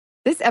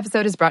This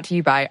episode is brought to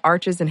you by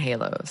Arches and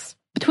Halos.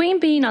 Between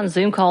being on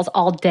Zoom calls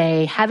all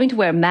day, having to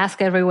wear a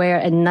mask everywhere,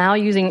 and now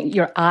using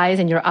your eyes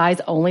and your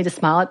eyes only to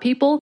smile at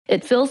people,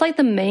 it feels like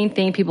the main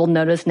thing people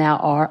notice now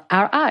are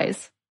our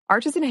eyes.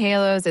 Arches and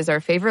Halos is our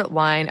favorite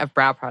line of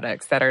brow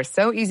products that are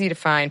so easy to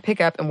find, pick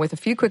up, and with a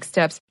few quick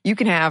steps, you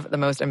can have the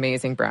most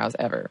amazing brows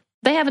ever.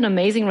 They have an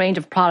amazing range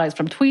of products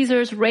from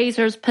tweezers,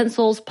 razors,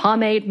 pencils,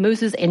 pomade,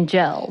 mousses, and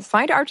gels.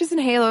 Find Arches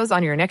and Halos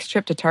on your next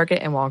trip to Target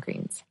and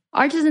Walgreens.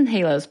 Arches and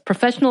Halos,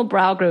 professional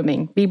brow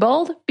grooming. Be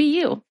bold, be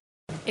you.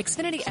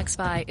 Xfinity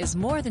XFi is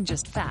more than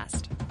just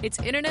fast. It's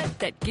internet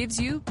that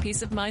gives you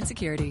peace of mind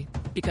security.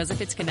 Because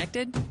if it's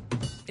connected,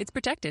 it's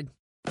protected.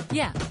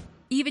 Yeah,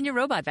 even your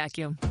robot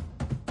vacuum.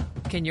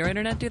 Can your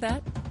internet do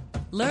that?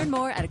 Learn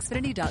more at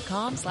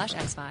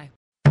xfinity.com/xfi.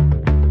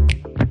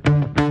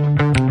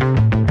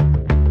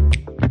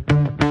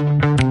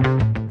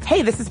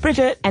 Hey, this is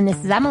Bridget. And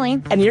this is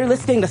Emily. And you're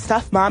listening to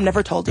Stuff Mom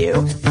Never Told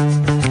You.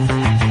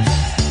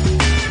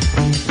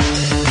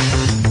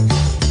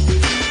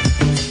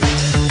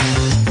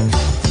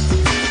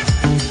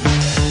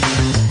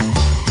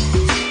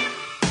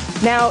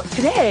 Now,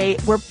 today,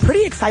 we're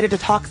pretty excited to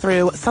talk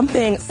through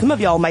something some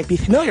of y'all might be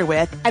familiar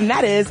with, and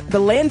that is the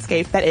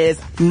landscape that is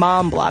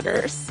mom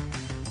bloggers.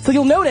 So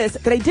you'll notice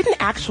that I didn't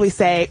actually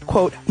say,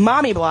 quote,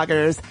 mommy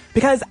bloggers,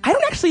 because I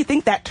don't actually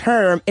think that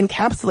term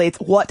encapsulates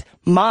what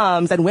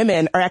moms and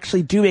women are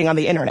actually doing on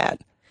the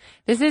internet.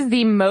 This is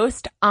the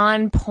most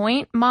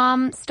on-point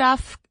mom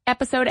stuff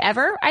episode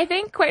ever, I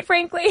think, quite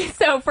frankly.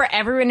 So for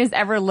everyone who's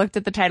ever looked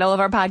at the title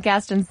of our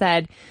podcast and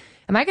said,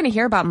 am I going to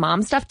hear about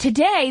mom stuff?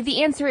 Today,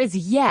 the answer is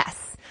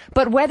yes.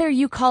 But whether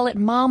you call it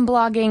mom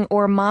blogging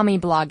or mommy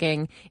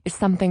blogging is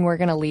something we're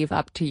going to leave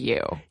up to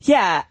you.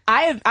 Yeah,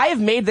 I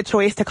have made the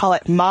choice to call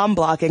it mom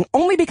blogging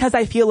only because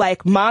I feel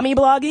like mommy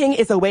blogging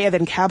is a way of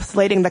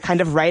encapsulating the kind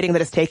of writing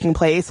that is taking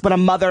place when a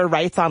mother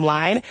writes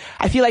online.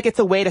 I feel like it's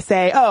a way to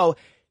say, oh,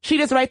 she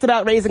just writes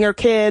about raising her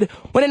kid,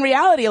 when in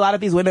reality, a lot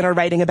of these women are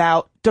writing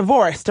about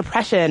divorce,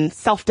 depression,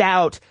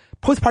 self-doubt,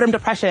 postpartum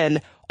depression,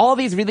 all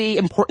these really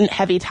important,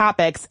 heavy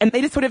topics, and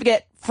they just sort of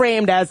get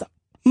framed as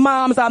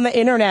moms on the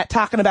internet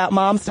talking about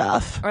mom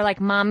stuff. Or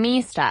like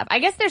mommy stuff. I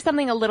guess there's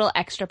something a little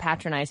extra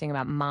patronizing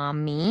about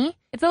mommy.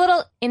 It's a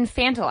little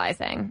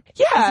infantilizing.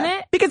 Yeah, isn't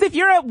it? Because if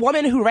you're a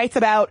woman who writes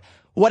about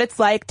what it's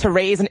like to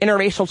raise an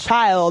interracial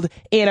child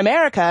in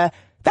America,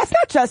 that's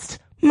not just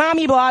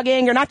mommy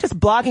blogging. You're not just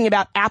blogging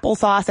about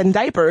applesauce and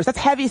diapers. That's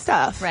heavy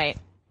stuff. Right.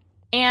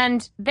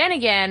 And then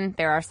again,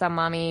 there are some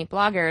mommy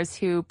bloggers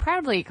who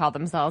proudly call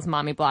themselves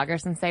mommy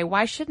bloggers and say,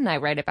 why shouldn't I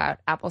write about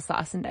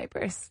applesauce and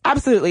diapers?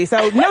 Absolutely.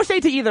 So no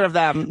shade to either of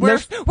them. We're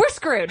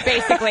screwed,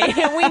 basically.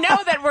 We know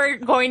that we're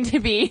going to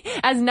be,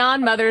 as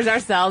non-mothers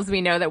ourselves, we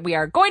know that we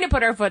are going to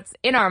put our foots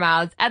in our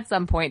mouths at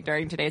some point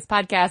during today's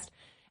podcast.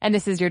 And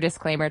this is your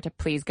disclaimer to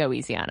please go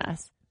easy on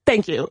us.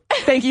 Thank you.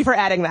 Thank you for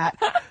adding that.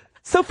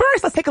 So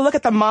first, let's take a look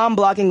at the mom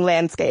blogging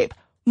landscape.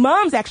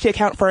 Moms actually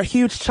account for a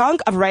huge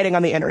chunk of writing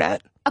on the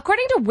internet.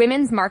 According to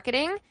Women's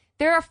Marketing,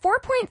 there are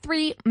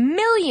 4.3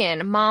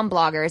 million mom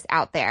bloggers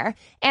out there,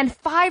 and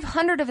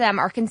 500 of them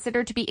are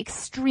considered to be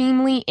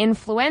extremely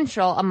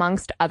influential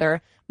amongst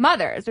other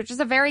mothers, which is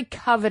a very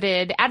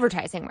coveted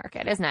advertising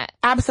market, isn't it?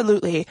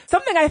 Absolutely.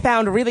 Something I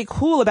found really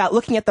cool about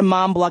looking at the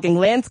mom blogging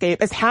landscape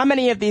is how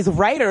many of these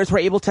writers were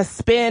able to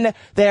spin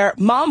their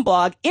mom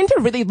blog into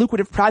really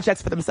lucrative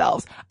projects for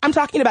themselves. I'm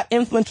talking about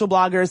influential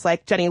bloggers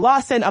like Jenny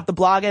Lawson of The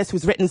Bloggist,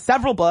 who's written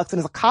several books and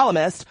is a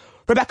columnist,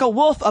 Rebecca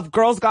Wolf of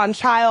Girls Gone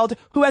Child,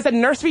 who has a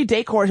nursery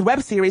decor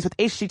web series with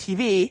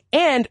HGTV,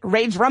 and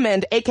Ray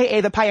Drummond,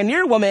 aka the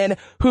Pioneer Woman,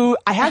 who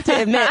I have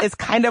to admit is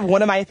kind of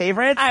one of my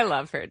favorites. I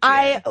love her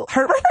too.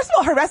 First of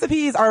all, her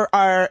recipes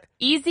are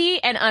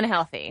easy and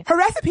unhealthy. Her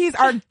recipes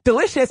are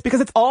delicious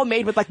because it's all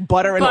made with like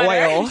butter and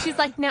oil. She's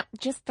like, no,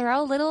 just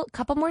throw a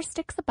couple more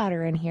sticks of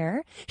butter in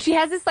here. She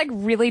has this like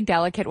really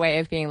delicate way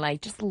of being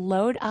like, just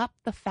load up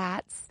the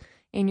fats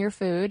in your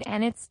food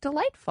and it's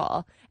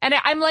delightful. And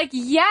I'm like,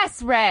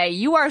 yes, Ray,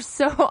 you are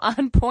so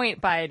on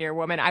point, Pioneer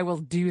Woman. I will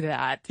do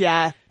that.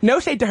 Yeah. No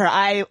shade to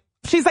her.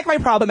 She's like my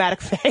problematic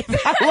fave.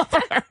 I love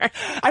her.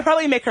 I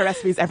probably make her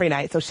recipes every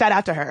night. So shout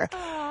out to her.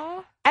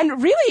 Aww.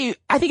 And really,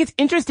 I think it's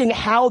interesting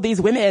how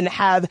these women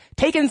have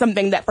taken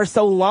something that for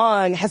so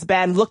long has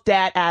been looked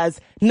at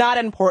as not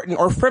important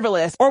or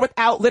frivolous or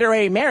without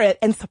literary merit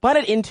and spun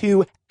it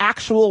into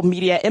actual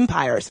media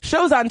empires,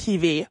 shows on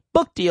TV,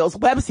 book deals,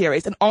 web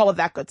series, and all of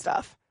that good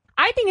stuff.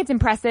 I think it's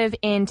impressive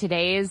in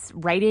today's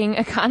writing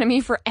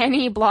economy for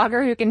any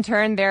blogger who can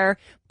turn their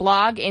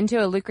blog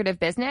into a lucrative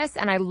business.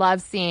 And I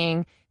love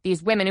seeing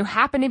these women who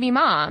happen to be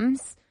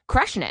moms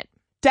crushing it.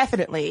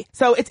 Definitely.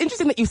 So it's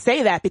interesting that you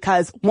say that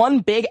because one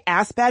big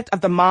aspect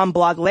of the mom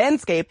blog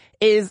landscape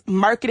is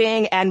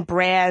marketing and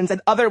brands and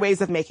other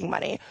ways of making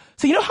money.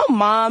 So you know how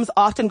moms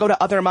often go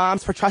to other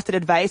moms for trusted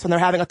advice when they're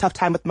having a tough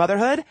time with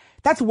motherhood?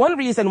 That's one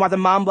reason why the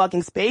mom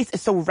blogging space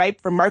is so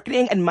ripe for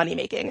marketing and money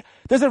making.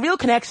 There's a real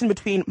connection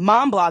between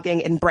mom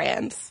blogging and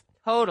brands.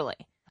 Totally.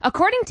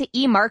 According to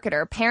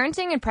eMarketer,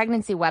 parenting and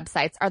pregnancy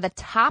websites are the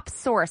top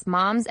source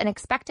moms and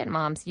expectant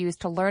moms use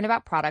to learn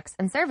about products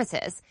and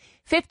services.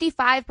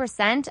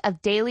 55%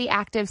 of daily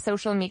active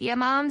social media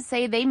moms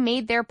say they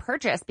made their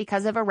purchase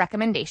because of a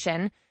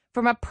recommendation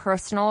from a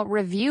personal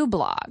review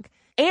blog.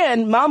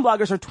 And mom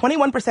bloggers are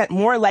 21%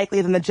 more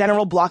likely than the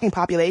general blogging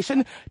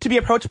population to be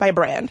approached by a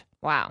brand.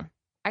 Wow.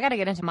 I got to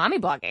get into mommy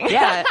blogging.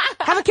 Yeah.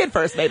 Have a kid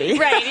first, maybe.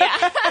 Right,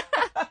 yeah.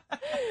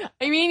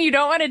 I mean, you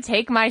don't want to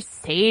take my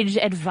sage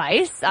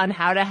advice on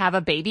how to have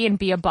a baby and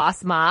be a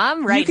boss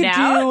mom right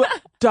now? You could do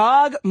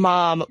dog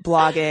mom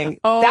blogging.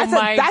 Oh,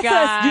 my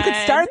God. You could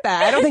start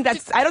that.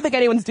 I don't think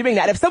anyone's doing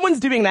that. If someone's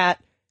doing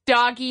that.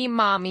 Doggy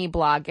mommy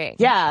blogging.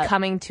 Yeah.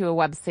 Coming to a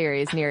web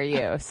series near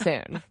you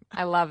soon.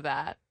 I love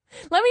that.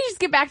 Let me just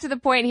get back to the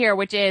point here,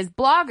 which is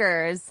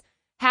bloggers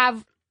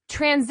have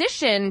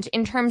transitioned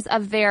in terms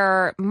of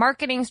their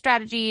marketing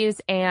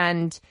strategies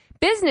and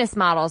business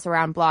models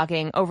around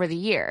blogging over the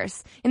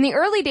years. In the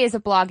early days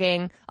of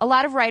blogging, a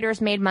lot of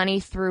writers made money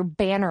through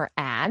banner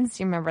ads.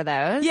 You remember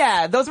those?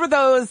 Yeah, those were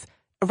those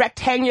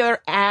rectangular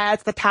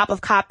ads at the top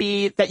of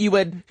copy that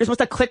you're supposed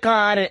to click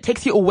on and it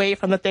takes you away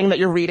from the thing that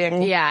you're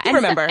reading. Yeah. You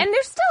remember. And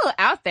there's still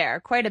out there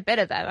quite a bit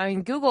of them. I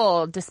mean,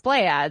 Google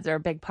display ads are a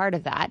big part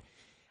of that.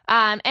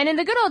 And in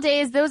the good old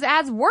days, those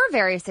ads were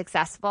very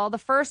successful. The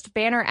first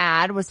banner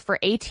ad was for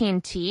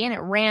AT&T, and it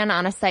ran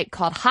on a site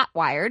called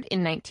Hotwired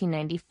in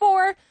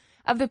 1994.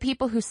 Of the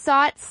people who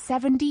saw it,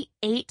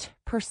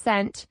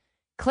 78%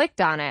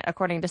 clicked on it,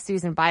 according to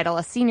Susan Beidel,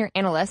 a senior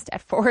analyst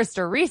at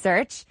Forrester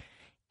Research.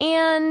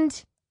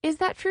 And is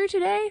that true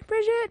today,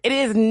 Bridget? It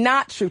is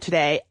not true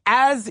today.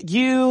 As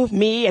you,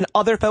 me, and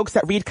other folks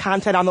that read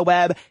content on the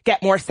web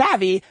get more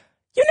savvy,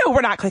 you know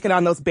we're not clicking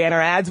on those banner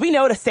ads. We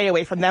know to stay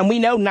away from them. We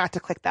know not to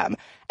click them.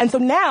 And so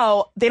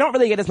now they don't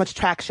really get as much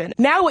traction.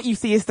 Now what you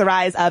see is the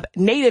rise of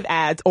native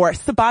ads or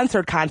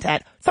sponsored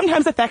content,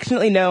 sometimes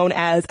affectionately known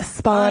as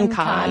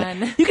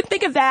SponCon. You can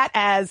think of that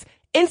as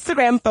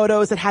Instagram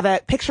photos that have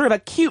a picture of a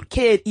cute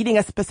kid eating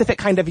a specific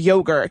kind of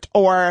yogurt,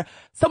 or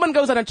someone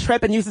goes on a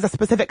trip and uses a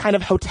specific kind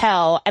of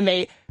hotel and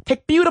they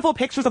take beautiful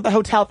pictures of the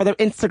hotel for their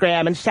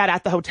Instagram and shout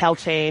out the hotel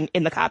chain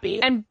in the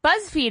copy. And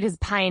BuzzFeed has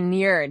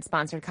pioneered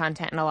sponsored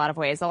content in a lot of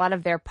ways. A lot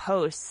of their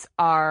posts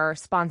are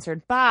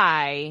sponsored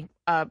by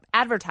an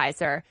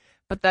advertiser,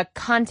 but the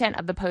content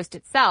of the post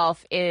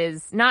itself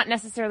is not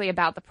necessarily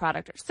about the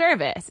product or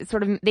service. It's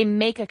sort of, they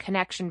make a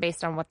connection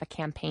based on what the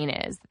campaign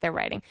is that they're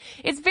writing.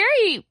 It's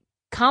very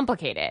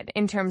complicated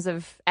in terms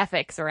of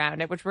ethics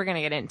around it, which we're going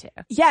to get into.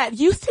 Yeah, it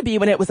used to be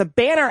when it was a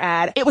banner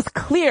ad, it was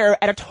clear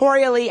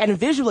editorially and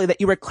visually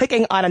that you were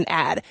clicking on an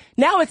ad.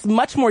 Now it's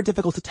much more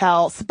difficult to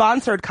tell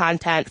sponsored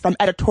content from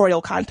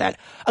editorial content.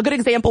 A good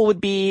example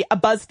would be a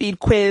BuzzFeed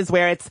quiz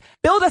where it's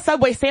build a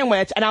Subway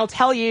sandwich and I'll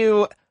tell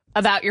you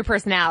about your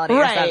personality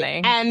or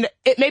something. And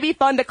it may be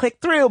fun to click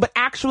through, but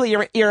actually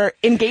you're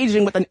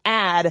engaging with an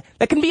ad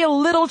that can be a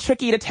little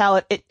tricky to tell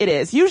it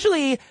is.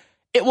 Usually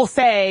it will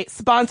say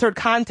sponsored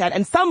content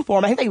in some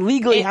form. I think they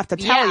legally have to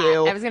tell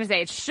you. I was going to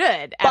say it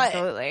should.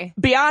 Absolutely.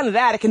 But beyond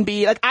that, it can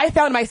be like I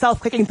found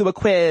myself clicking through a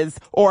quiz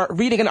or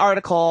reading an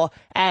article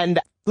and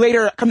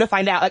later come to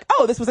find out like,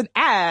 oh, this was an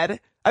ad.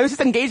 I was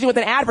just engaging with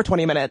an ad for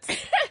 20 minutes.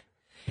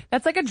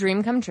 That's like a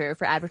dream come true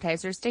for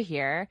advertisers to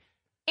hear.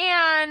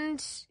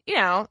 And, you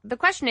know, the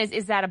question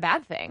is that a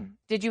bad thing?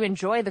 Did you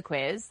enjoy the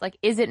quiz? Like,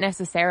 is it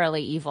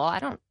necessarily evil? I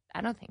don't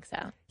think so.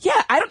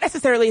 Yeah, I don't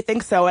necessarily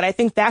think so. And I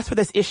think that's where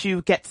this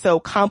issue gets so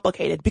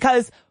complicated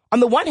because on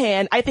the one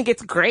hand, I think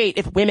it's great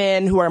if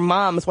women who are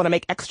moms want to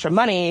make extra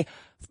money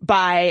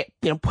by,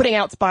 putting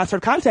out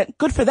sponsored content.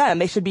 Good for them.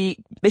 They should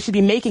be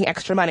making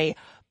extra money.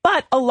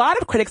 But a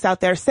lot of critics out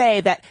there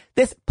say that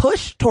this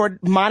push toward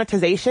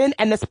monetization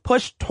and this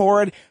push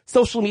toward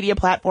social media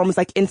platforms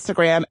like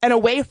Instagram and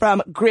away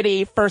from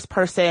gritty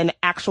first-person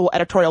actual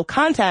editorial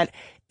content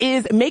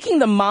is making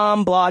the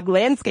mom blog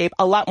landscape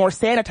a lot more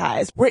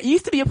sanitized. Where it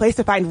used to be a place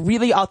to find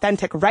really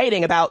authentic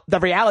writing about the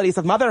realities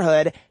of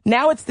motherhood,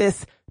 now it's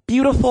this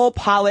beautiful,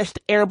 polished,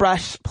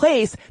 airbrush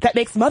place that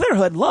makes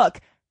motherhood look,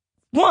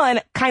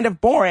 one, kind of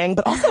boring,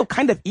 but also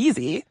kind of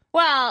easy.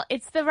 Well,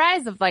 it's the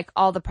rise of like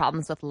all the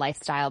problems with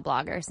lifestyle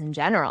bloggers in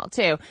general,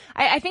 too.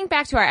 I think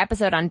back to our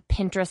episode on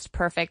Pinterest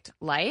Perfect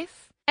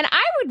Life. And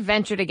I would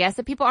venture to guess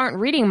that people aren't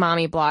reading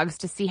mommy blogs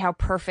to see how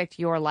perfect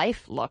your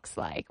life looks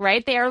like,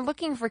 right? They are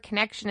looking for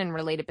connection and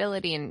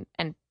relatability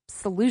and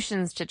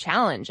solutions to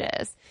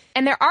challenges.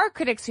 And there are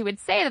critics who would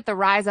say that the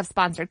rise of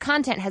sponsored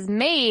content has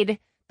made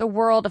the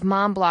world of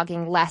mom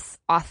blogging less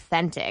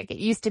authentic. It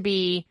used to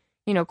be,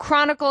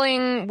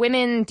 chronicling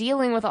women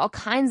dealing with all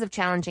kinds of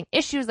challenging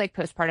issues like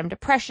postpartum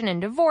depression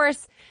and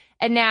divorce.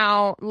 And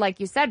now, like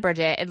you said,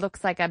 Bridget, it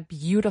looks like a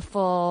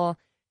beautiful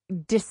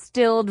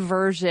distilled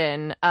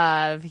version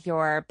of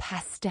your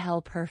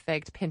pastel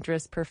perfect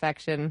Pinterest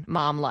perfection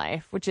mom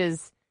life, which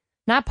is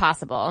not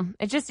possible.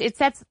 It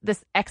sets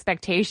this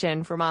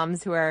expectation for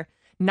moms who are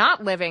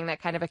not living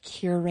that kind of a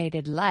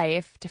curated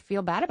life to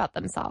feel bad about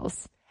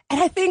themselves. And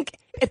I think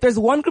if there's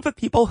one group of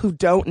people who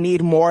don't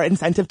need more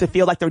incentive to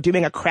feel like they're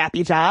doing a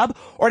crappy job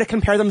or to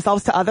compare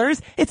themselves to others,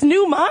 it's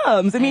new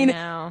moms. I mean,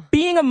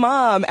 being a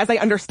mom, as I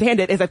understand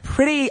it, is a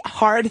pretty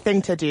hard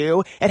thing to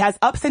do. It has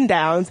ups and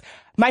downs.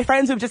 My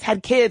friends who've just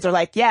had kids are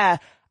like, yeah,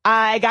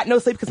 I got no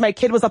sleep because my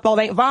kid was up all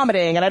night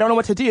vomiting and I don't know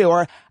what to do.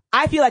 Or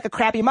I feel like a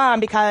crappy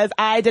mom because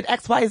I did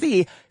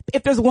XYZ.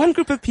 If there's one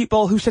group of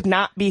people who should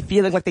not be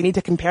feeling like they need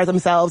to compare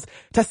themselves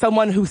to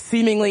someone who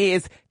seemingly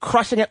is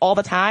crushing it all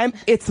the time,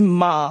 it's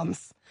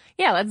moms.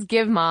 Yeah, let's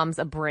give moms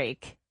a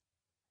break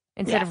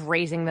instead of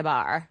raising the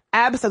bar.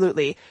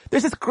 Absolutely.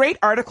 There's this great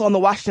article in the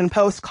Washington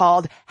Post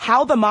called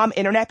How the Mom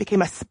Internet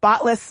Became a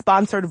Spotless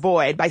Sponsored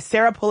Void by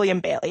Sarah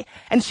Pulliam-Bailey.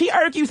 And she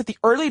argues that the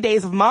early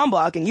days of mom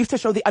blogging used to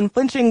show the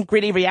unflinching,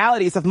 gritty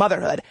realities of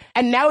motherhood.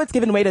 And now it's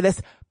given way to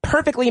this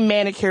perfectly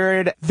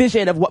manicured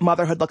vision of what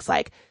motherhood looks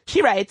like.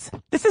 She writes,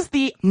 "This is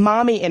the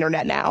mommy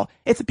internet now.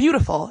 It's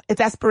beautiful.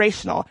 It's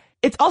aspirational.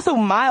 It's also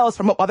miles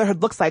from what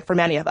motherhood looks like for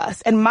many of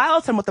us, and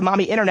miles from what the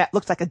mommy internet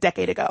looked like a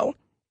decade ago."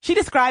 She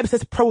describes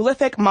this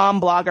prolific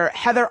mom blogger,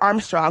 Heather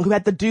Armstrong, who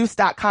had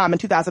TheDeuce.com in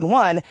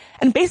 2001,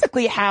 and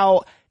basically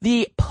how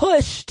the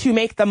push to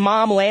make the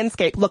mom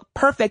landscape look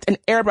perfect and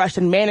airbrushed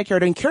and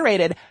manicured and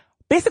curated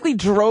basically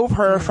drove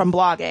her from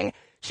blogging.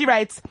 She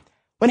writes,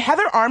 "When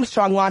Heather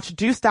Armstrong launched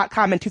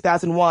Deuce.com in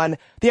 2001,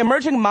 the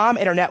emerging mom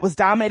internet was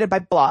dominated by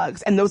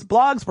blogs, and those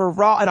blogs were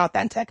raw and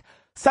authentic.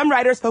 Some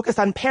writers focused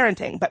on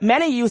parenting, but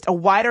many used a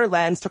wider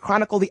lens to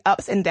chronicle the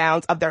ups and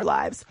downs of their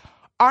lives.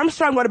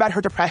 Armstrong wrote about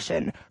her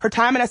depression, her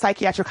time in a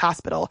psychiatric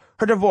hospital,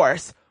 her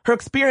divorce, her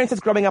experiences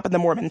growing up in the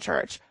Mormon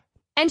church."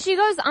 And she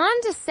goes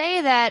on to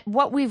say that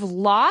what we've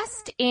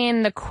lost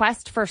in the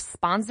quest for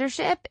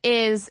sponsorship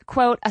is,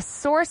 quote, "a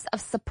source of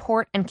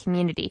support and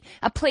community,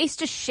 a place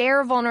to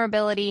share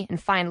vulnerability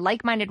and find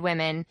like-minded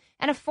women,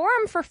 and a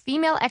forum for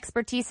female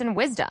expertise and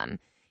wisdom.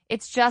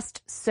 It's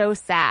just so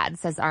sad,"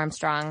 says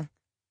Armstrong.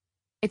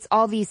 It's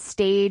all these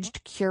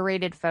staged,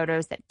 curated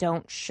photos that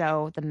don't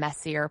show the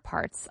messier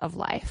parts of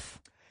life.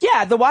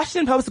 Yeah, the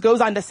Washington Post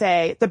goes on to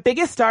say, the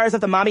biggest stars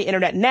of the mommy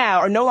internet now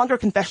are no longer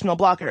confessional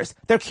bloggers.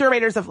 They're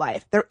curators of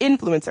life. They're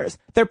influencers.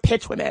 They're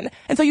pitch women.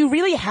 And so you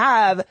really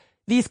have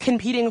these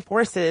competing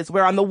forces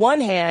where on the one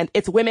hand,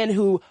 it's women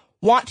who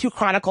want to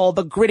chronicle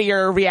the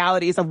grittier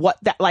realities of what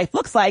that life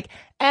looks like,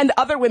 and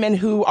other women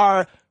who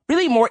are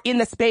really more in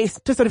the space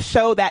to sort of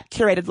show that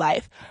curated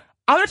life.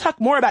 I want to talk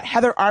more about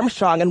Heather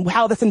Armstrong and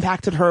how this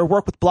impacted her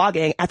work with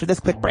blogging after this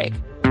quick break.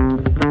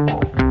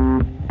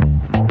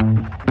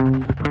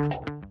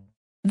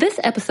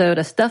 This episode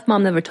of Stuff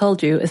Mom Never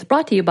Told You is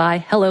brought to you by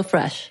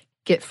HelloFresh.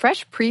 Get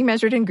fresh,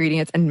 pre-measured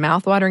ingredients and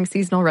mouth-watering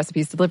seasonal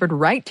recipes delivered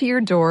right to your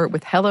door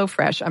with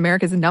HelloFresh,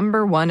 America's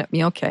 #1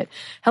 meal kit.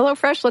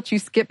 HelloFresh lets you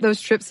skip those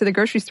trips to the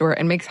grocery store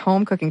and makes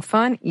home cooking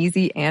fun,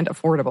 easy, and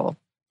affordable.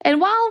 And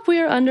while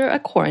we're under a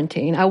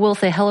quarantine, I will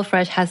say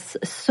HelloFresh has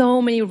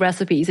so many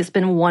recipes. It's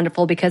been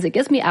wonderful because it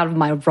gets me out of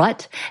my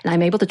rut and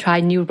I'm able to try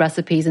new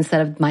recipes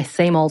instead of my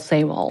same old,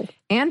 same old.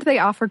 And they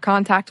offer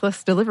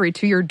contactless delivery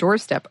to your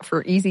doorstep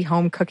for easy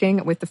home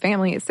cooking with the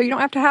family, so you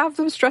don't have to have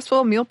those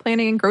stressful meal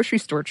planning and grocery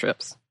store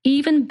trips.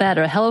 Even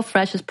better,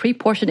 HelloFresh's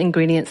pre-portioned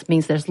ingredients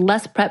means there's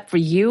less prep for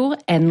you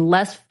and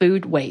less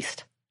food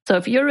waste. So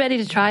if you're ready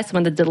to try some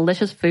of the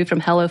delicious food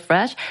from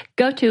HelloFresh,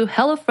 go to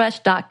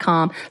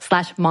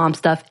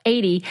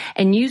HelloFresh.com/momstuff80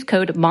 and use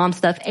code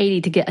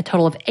MOMSTUFF80 to get a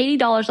total of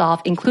 $80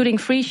 off, including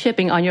free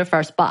shipping on your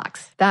first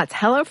box. That's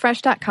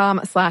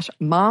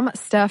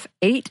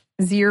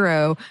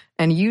HelloFresh.com/momstuff80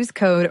 and use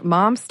code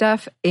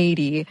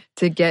MOMSTUFF80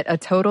 to get a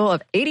total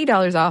of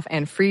 $80 off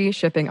and free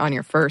shipping on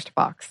your first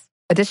box.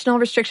 Additional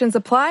restrictions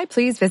apply.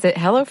 Please visit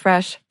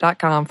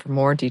HelloFresh.com for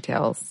more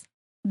details.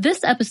 This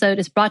episode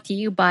is brought to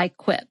you by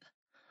Quip.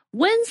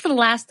 When's the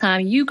last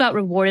time you got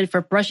rewarded for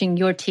brushing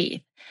your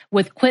teeth?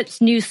 With Quip's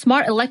new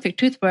smart electric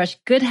toothbrush,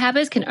 good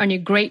habits can earn you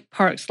great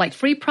perks like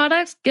free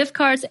products, gift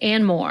cards,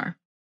 and more.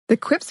 The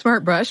Quip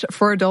Smart Brush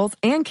for adults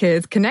and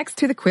kids connects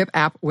to the Quip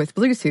app with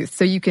Bluetooth,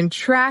 so you can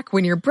track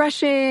when you're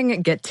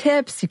brushing, get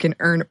tips, you can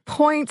earn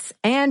points,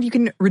 and you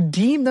can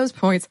redeem those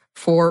points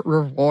for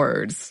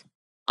rewards.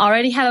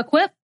 Already have a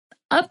Quip?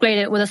 Upgrade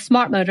it with a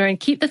smart motor and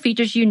keep the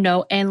features you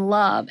know and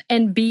love.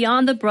 And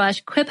beyond the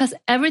brush, Quip has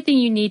everything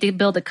you need to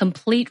build a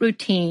complete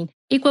routine.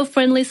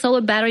 Eco-friendly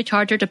solar battery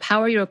charger to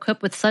power your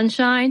Quip with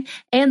sunshine,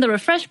 and the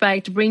refresh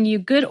bag to bring you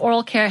good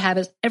oral care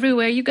habits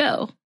everywhere you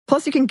go.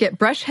 Plus, you can get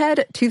brush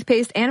head,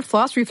 toothpaste, and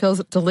floss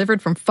refills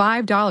delivered from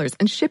 $5,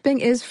 and shipping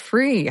is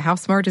free. How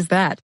smart is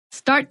that?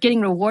 Start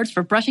getting rewards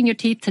for brushing your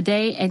teeth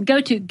today and go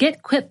to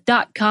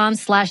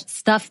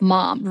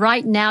getquip.com/stuffmom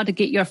right now to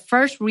get your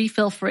first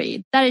refill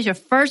free. That is your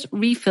first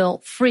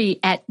refill free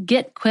at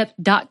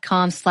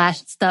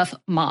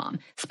getquip.com/stuffmom.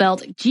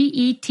 Spelled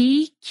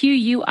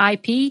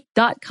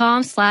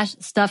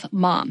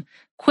GETQUIP.com/stuffmom.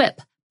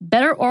 Quip.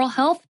 Better oral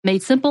health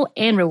made simple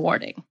and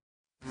rewarding.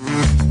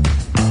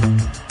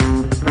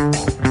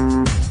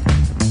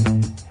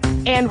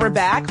 And we're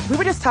back. We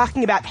were just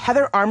talking about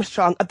Heather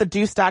Armstrong of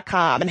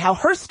TheDeuce.com and how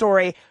her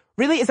story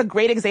really is a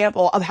great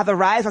example of how the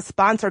rise of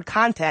sponsored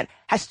content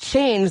has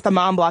changed the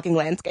mom blogging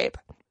landscape.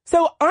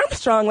 So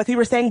Armstrong, like we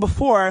were saying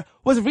before,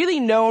 was really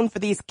known for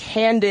these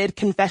candid,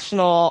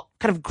 confessional,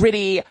 kind of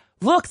gritty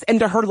looks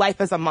into her life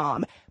as a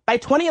mom. By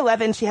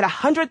 2011, she had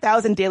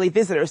 100,000 daily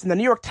visitors, and the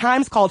New York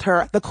Times called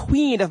her the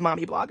queen of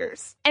mommy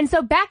bloggers. And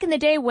so back in the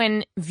day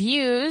when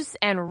views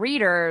and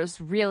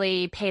readers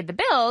really paid the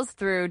bills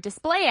through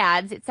display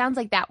ads, it sounds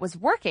like that was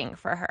working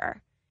for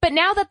her. But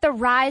now that the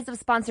rise of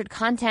sponsored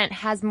content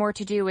has more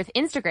to do with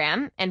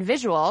Instagram and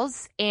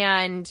visuals,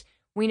 and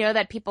we know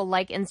that people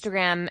like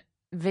Instagram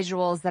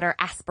visuals that are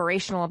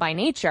aspirational by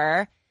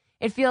nature,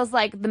 it feels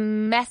like the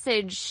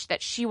message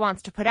that she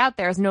wants to put out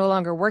there is no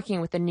longer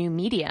working with the new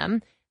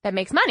medium that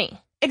makes money.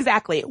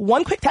 Exactly.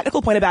 One quick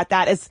technical point about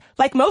that is,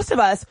 like most of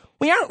us,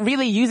 we aren't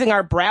really using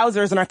our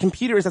browsers and our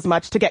computers as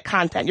much to get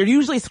content. You're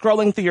usually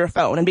scrolling through your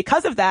phone. And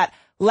because of that,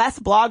 less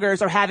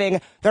bloggers are having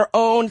their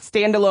own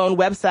standalone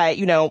website,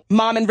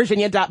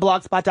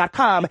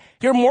 mominvirginia.blogspot.com.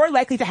 You're more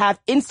likely to have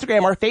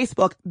Instagram or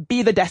Facebook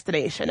be the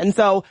destination. And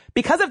so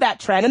because of that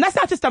trend, and that's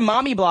not just a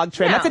mommy blog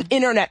trend, that's an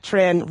internet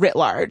trend writ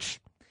large.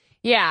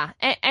 Yeah.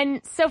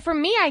 And so for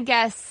me, I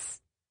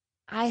guess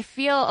I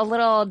feel a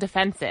little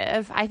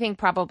defensive. I think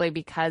probably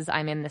because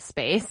I'm in the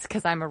space,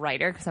 because I'm a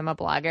writer, because I'm a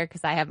blogger,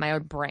 because I have my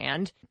own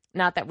brand.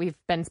 Not that we've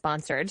been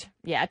sponsored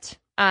yet.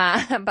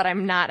 But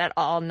I'm not at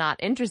all not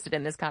interested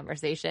in this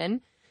conversation.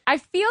 I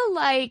feel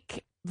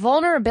like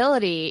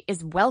vulnerability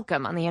is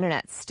welcome on the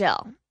internet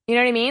still. You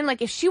know what I mean?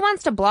 Like if she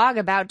wants to blog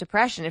about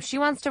depression, if she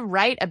wants to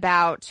write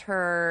about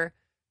her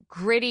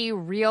gritty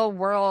real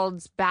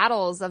world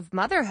battles of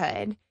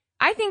motherhood,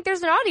 I think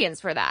there's an audience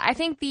for that. I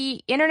think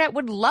the internet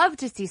would love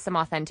to see some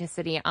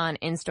authenticity on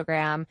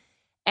Instagram,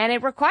 and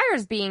it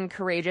requires being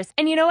courageous.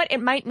 And you know what?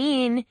 It might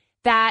mean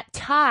that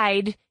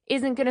Tide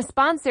isn't going to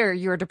sponsor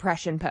your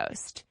depression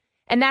post.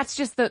 And that's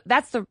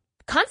the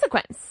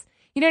consequence.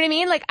 You know what I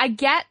mean? Like, I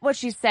get what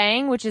she's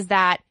saying, which is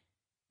that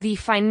the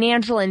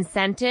financial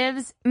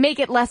incentives make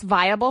it less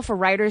viable for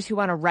writers who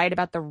want to write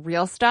about the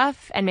real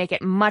stuff and make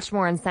it much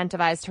more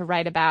incentivized to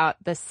write about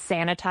the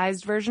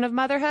sanitized version of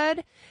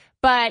motherhood.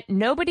 But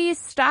nobody's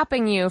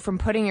stopping you from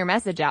putting your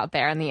message out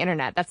there on the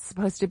internet. That's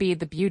supposed to be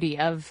the beauty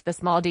of the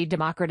small d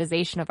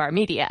democratization of our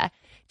media.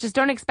 Just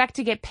don't expect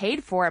to get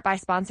paid for it by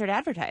sponsored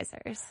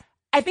advertisers.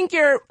 I think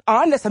you're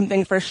onto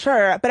something for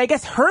sure, but I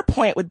guess her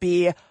point would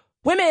be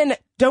women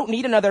don't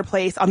need another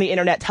place on the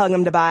internet telling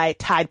them to buy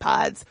Tide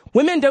Pods.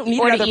 Women don't need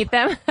to eat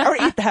them. or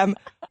eat them.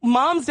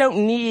 Moms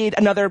don't need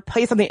another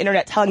place on the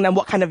internet telling them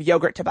what kind of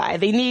yogurt to buy.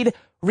 They need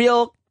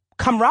real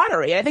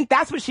camaraderie. And I think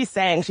that's what she's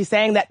saying. She's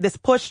saying that this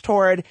push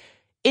toward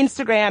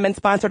Instagram and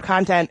sponsored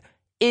content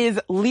is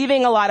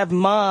leaving a lot of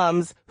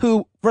moms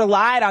who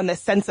relied on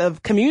this sense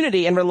of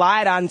community and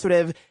relied on sort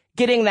of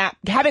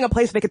having a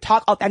place where they could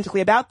talk authentically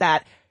about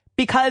that.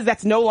 Because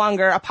that's no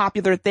longer a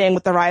popular thing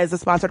with the rise of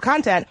sponsored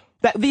content,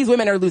 that these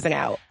women are losing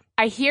out.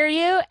 I hear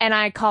you, and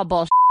I call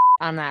bullshit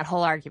on that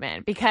whole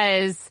argument.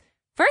 Because,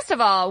 first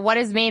of all, what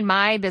has made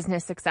my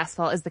business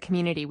successful is the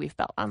community we've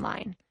built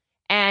online.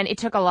 And it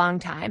took a long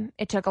time.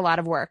 It took a lot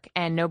of work,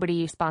 and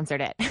nobody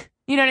sponsored it.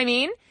 You know what I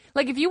mean?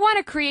 Like, if you want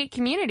to create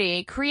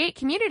community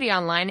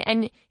online,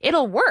 and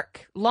it'll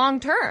work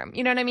long term.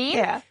 You know what I mean?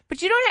 Yeah.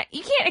 But you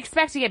can't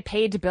expect to get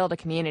paid to build a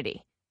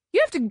community. You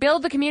have to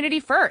build the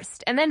community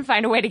first and then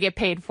find a way to get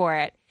paid for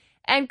it.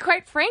 And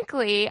quite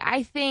frankly,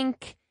 I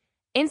think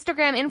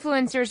Instagram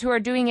influencers who are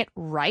doing it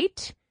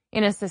right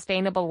in a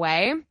sustainable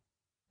way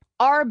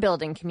are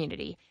building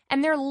community.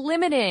 And they're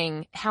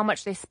limiting how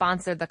much they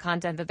sponsor the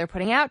content that they're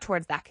putting out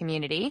towards that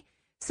community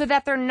so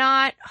that they're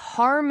not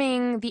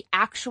harming the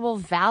actual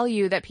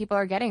value that people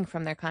are getting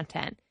from their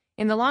content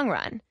in the long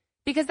run.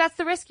 Because that's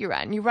the risk you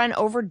run. You run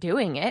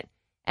overdoing it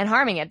and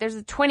harming it. There's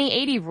a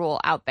 20/80 rule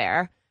out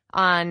there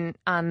on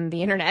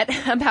the internet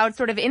about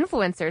sort of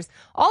influencers.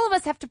 All of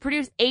us have to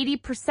produce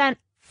 80%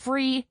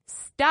 free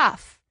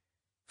stuff,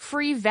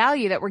 free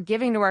value that we're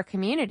giving to our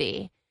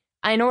community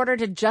in order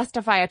to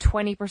justify a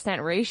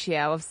 20%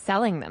 ratio of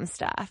selling them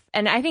stuff.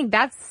 And I think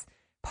that's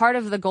part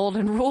of the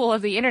golden rule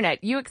of the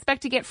internet. You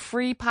expect to get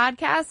free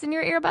podcasts in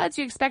your earbuds.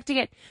 You expect to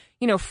get,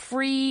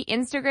 free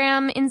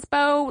Instagram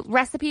inspo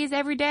recipes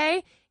every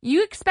day.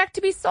 You expect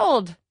to be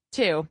sold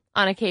to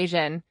on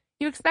occasion.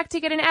 You expect to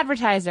get an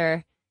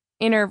advertiser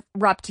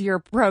interrupt your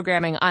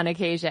programming on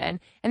occasion.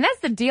 And that's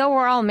the deal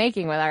we're all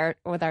making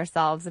with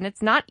ourselves. And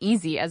it's not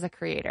easy as a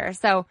creator.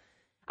 So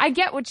I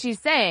get what she's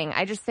saying.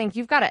 I just think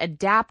you've got to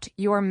adapt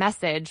your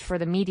message for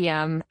the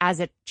medium as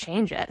it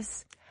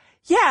changes.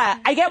 Yeah,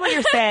 I get what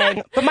you're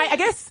saying. But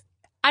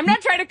I'm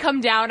not trying to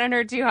come down on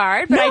her too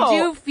hard, but I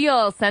do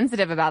feel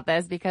sensitive about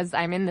this because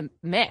I'm in the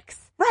mix.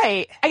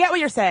 Right. I get what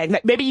you're saying.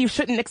 That maybe you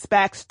shouldn't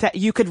expect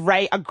you could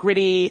write a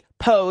gritty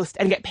post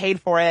and get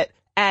paid for it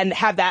and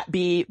have that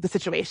be the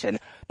situation.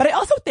 But I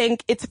also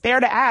think it's fair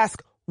to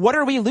ask, what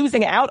are we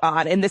losing out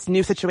on in this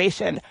new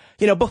situation?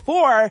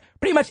 Before,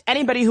 pretty much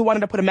anybody who wanted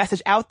to put a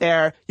message out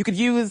there,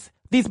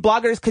 these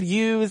bloggers could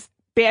use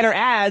banner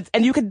ads,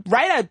 and you could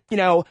write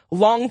a,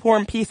 long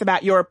form piece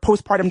about your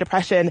postpartum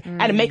depression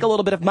and make a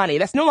little bit of money.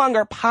 That's no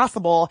longer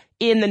possible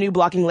in the new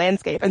blogging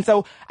landscape. And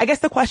so I guess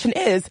the question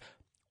is,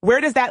 where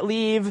does that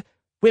leave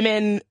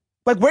women?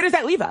 Like, where does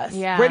that leave us?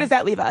 Yeah. Where does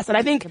that leave us? And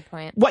I think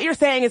what you're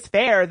saying is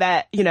fair,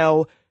 that,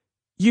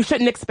 you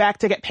shouldn't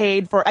expect to get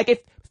paid for, like,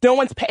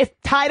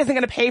 if Tide isn't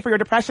going to pay for your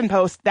depression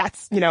post,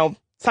 that's,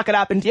 suck it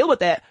up and deal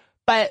with it.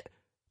 But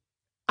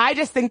I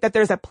just think that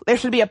there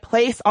should be a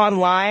place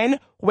online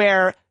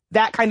where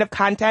that kind of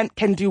content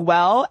can do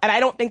well. And I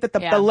don't think that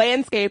the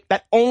landscape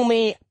that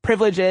only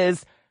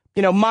privileges,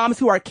 moms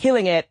who are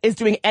killing it is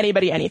doing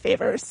anybody any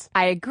favors.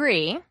 I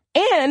agree.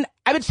 And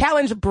I would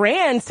challenge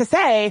brands to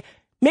say,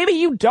 maybe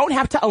you don't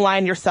have to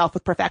align yourself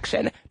with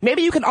perfection.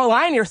 Maybe you can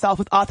align yourself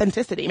with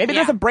authenticity. Maybe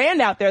there's a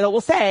brand out there that will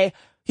say,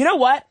 you know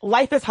what?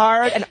 Life is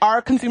hard and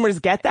our consumers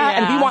get that.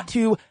 And we want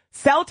to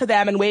sell to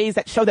them in ways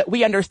that show that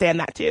we understand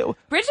that too.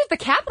 Bridget the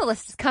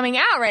Capitalist is coming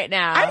out right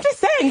now. I'm just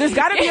saying, there's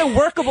got to be a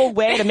workable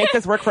way to make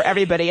this work for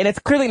everybody. And it's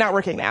clearly not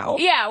working now.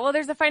 Yeah, well,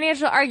 there's a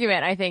financial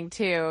argument, I think,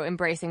 to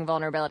embracing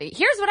vulnerability.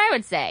 Here's what I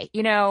would say.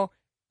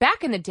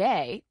 Back in the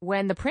day,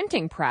 when the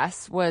printing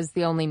press was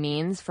the only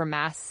means for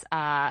mass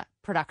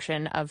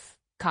production of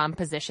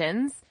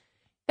compositions,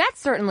 that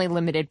certainly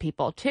limited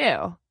people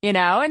too, and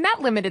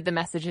that limited the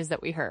messages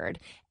that we heard.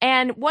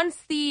 And once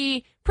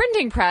the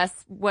printing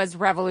press was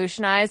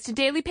revolutionized to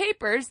daily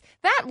papers,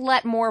 that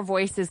let more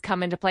voices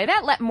come into play.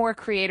 That let more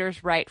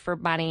creators write for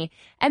money.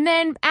 And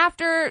then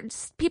after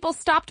people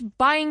stopped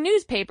buying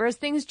newspapers,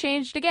 things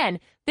changed again.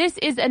 This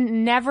is a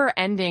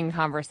never-ending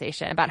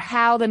conversation about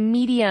how the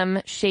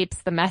medium shapes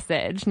the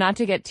message, not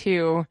to get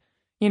too,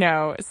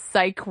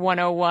 Psych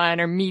 101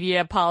 or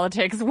Media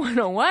Politics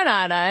 101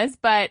 on us,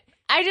 but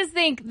I just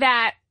think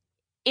that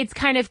it's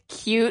kind of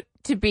cute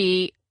to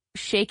be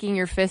shaking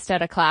your fist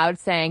at a cloud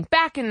saying,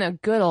 back in the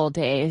good old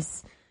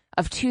days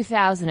of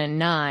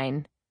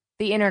 2009,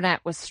 the internet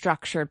was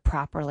structured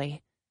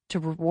properly to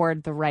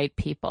reward the right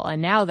people.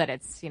 And now that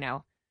it's,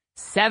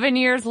 7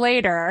 years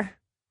later,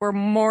 we're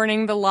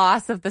mourning the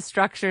loss of the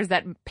structures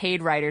that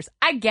paid writers.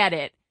 I get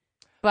it.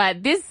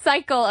 But this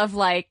cycle of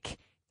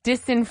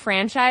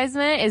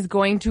disenfranchisement is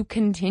going to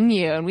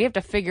continue, and we have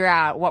to figure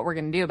out what we're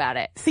going to do about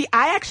it. See,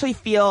 I actually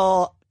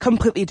feel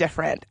completely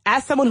different.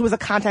 As someone who is a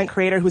content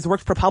creator who's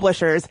worked for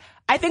publishers,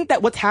 I think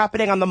that what's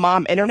happening on the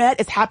mom internet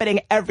is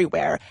happening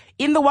everywhere.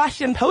 In the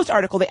Washington Post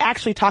article, they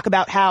actually talk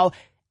about how,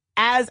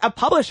 as a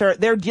publisher,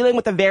 they're dealing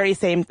with the very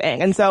same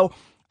thing. And so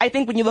I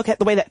think when you look at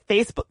the way that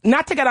Facebook,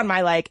 not to get on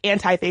my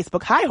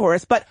anti-Facebook high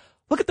horse, but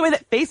look at the way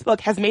that Facebook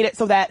has made it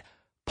so that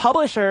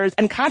publishers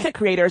and content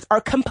creators are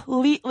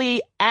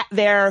completely at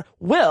their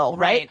will,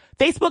 right?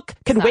 Facebook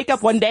can wake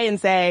up one day and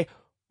say,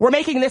 we're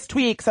making this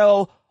tweak,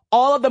 so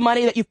all of the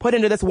money that you've put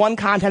into this one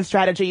content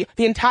strategy,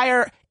 the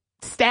entire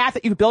staff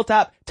that you've built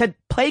up to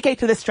placate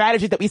to this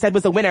strategy that we said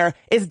was a winner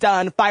is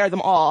done, fire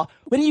them all.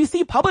 When you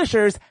see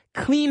publishers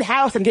clean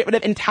house and get rid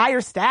of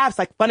entire staffs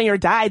like Funny or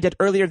Die did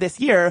earlier this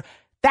year,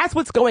 that's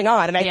what's going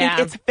on. And I think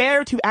it's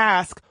fair to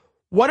ask,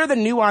 what are the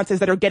nuances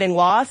that are getting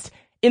lost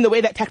in the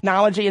way that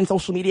technology and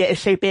social media is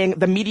shaping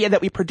the media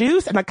that we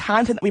produce and the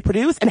content that we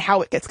produce and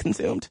how it gets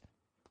consumed?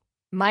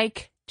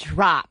 Mic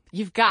drop.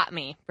 You've got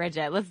me,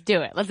 Bridget. Let's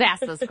do it. Let's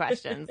ask those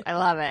questions. I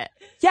love it.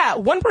 Yeah,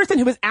 one person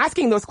who was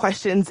asking those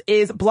questions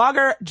is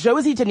blogger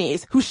Josie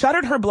Denise, who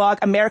shuttered her blog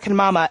American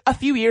Mama a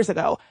few years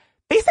ago.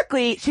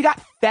 Basically, she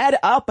got fed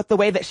up with the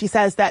way that she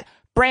says that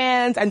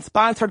brands and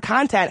sponsored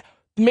content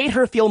made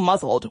her feel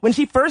muzzled. When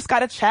she first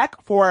got a check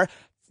for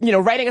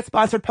writing a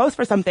sponsored post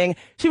for something,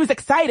 she was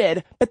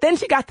excited, but then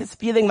she got this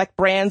feeling like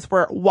brands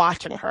were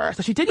watching her.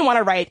 So she didn't want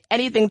to write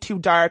anything too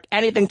dark,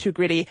 anything too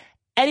gritty,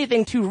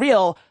 anything too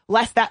real,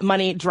 lest that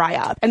money dry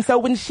up. And so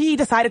when she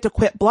decided to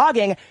quit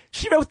blogging,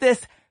 she wrote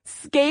this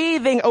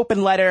scathing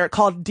open letter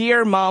called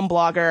Dear Mom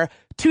Blogger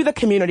to the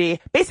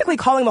community, basically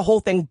calling the whole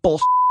thing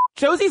bullshit.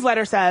 Josie's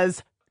letter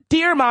says,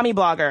 Dear Mommy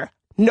Blogger,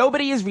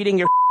 nobody is reading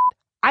your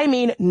I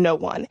mean, no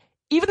one.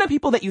 Even the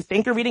people that you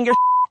think are reading your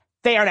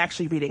they aren't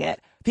actually reading it.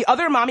 The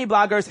other mommy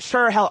bloggers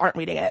sure hell aren't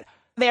reading it.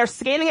 They are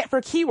scanning it for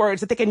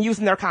keywords that they can use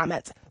in their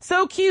comments.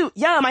 So cute.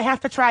 Yum, I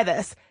have to try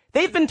this.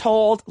 They've been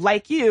told,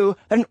 like you,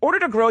 that in order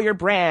to grow your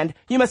brand,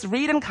 you must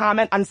read and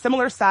comment on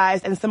similar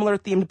sized and similar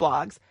themed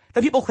blogs.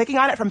 The people clicking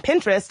on it from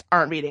Pinterest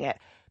aren't reading it.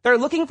 They're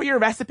looking for your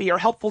recipe or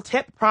helpful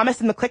tip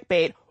promised in the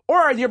clickbait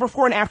or your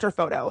before and after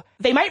photo.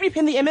 They might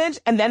repin the image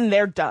and then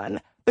they're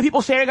done. The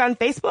people sharing it on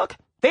Facebook,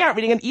 they aren't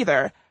reading it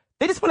either.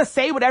 They just want to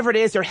say whatever it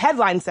is your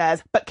headline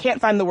says, but can't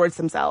find the words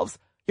themselves.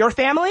 Your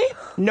family?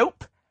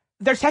 Nope.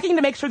 They're checking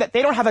to make sure that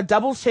they don't have a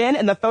double chin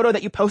in the photo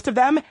that you post of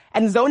them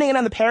and zoning in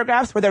on the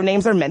paragraphs where their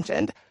names are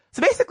mentioned.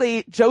 So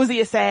basically, Josie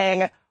is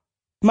saying,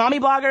 mommy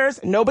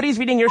bloggers, nobody's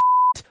reading your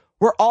shit.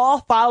 We're all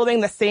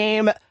following the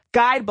same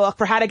guidebook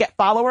for how to get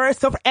followers.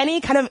 So for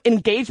any kind of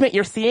engagement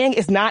you're seeing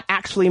is not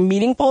actually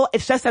meaningful.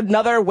 It's just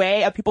another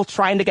way of people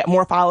trying to get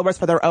more followers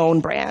for their own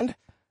brand.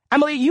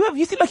 Emily,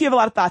 you seem like you have a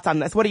lot of thoughts on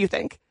this. What do you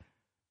think?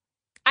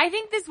 I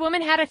think this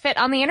woman had a fit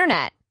on the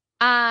internet.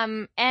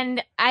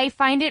 And I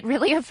find it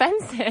really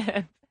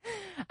offensive.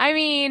 I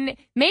mean,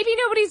 maybe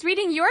nobody's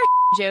reading your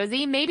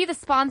Josie. Maybe the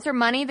sponsor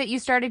money that you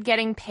started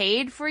getting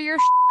paid for your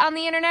on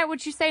the internet,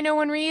 which you say no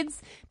one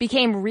reads,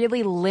 became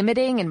really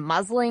limiting and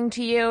muzzling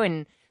to you,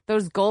 and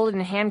those golden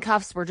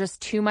handcuffs were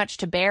just too much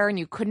to bear and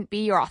you couldn't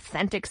be your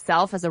authentic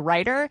self as a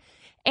writer.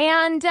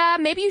 And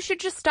maybe you should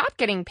just stop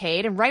getting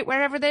paid and write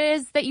whatever it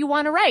is that you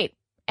want to write.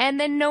 And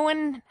then no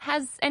one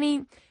has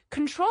any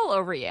control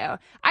over you.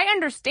 I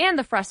understand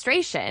the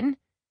frustration.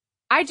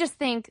 I just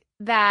think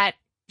that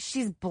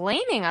she's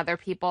blaming other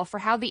people for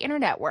how the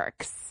internet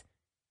works.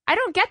 I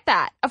don't get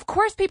that. Of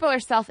course people are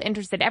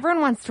self-interested.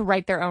 Everyone wants to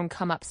write their own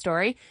come-up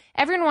story.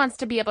 Everyone wants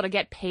to be able to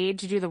get paid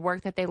to do the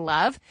work that they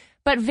love.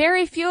 But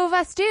very few of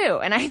us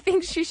do. And I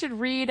think she should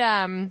read,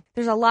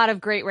 there's a lot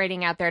of great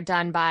writing out there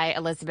done by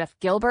Elizabeth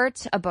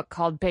Gilbert, a book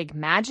called Big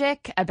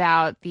Magic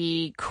about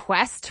the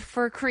quest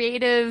for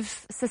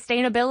creative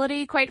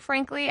sustainability, quite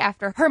frankly,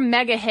 after her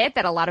mega hit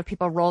that a lot of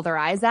people roll their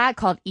eyes at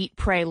called Eat,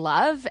 Pray,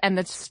 Love, and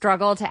the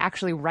struggle to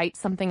actually write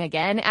something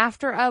again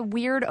after a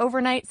weird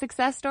overnight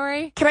success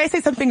story. Can I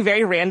say something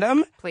very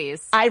random?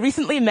 Please. I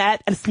recently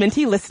met a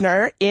Sminty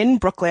listener in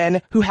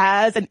Brooklyn who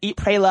has an Eat,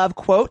 Pray, Love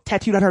quote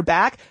tattooed on her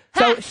back.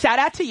 So shout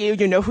out to you.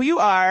 You know who you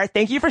are.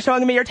 Thank you for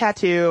showing me your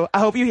tattoo. I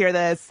hope you hear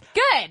this.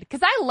 Good,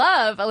 because I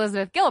love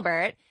Elizabeth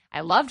Gilbert.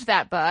 I loved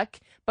that book,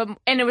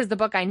 and it was the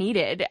book I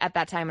needed at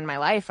that time in my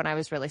life when I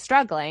was really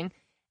struggling.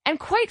 And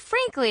quite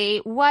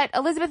frankly, what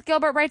Elizabeth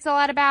Gilbert writes a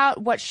lot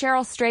about, what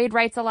Cheryl Strayed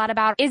writes a lot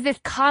about, is this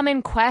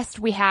common quest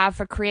we have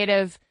for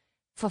creative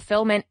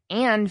fulfillment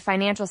and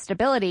financial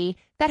stability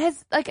that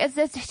has, like, it's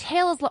a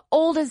tale as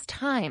old as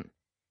time.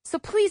 So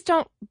please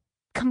don't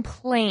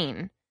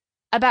complain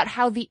about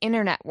how the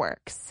internet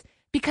works,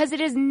 because it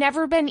has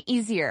never been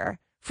easier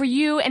for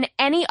you and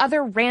any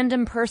other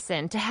random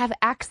person to have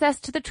access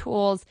to the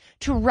tools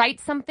to write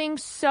something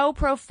so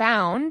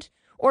profound,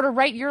 or to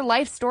write your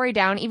life story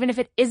down, even if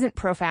it isn't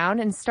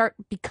profound, and start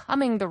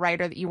becoming the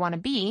writer that you want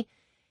to be.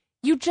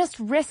 You just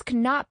risk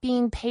not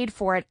being paid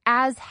for it,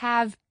 as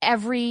have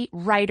every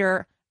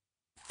writer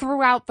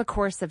throughout the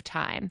course of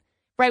time,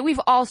 right?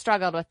 We've all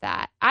struggled with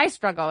that. I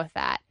struggle with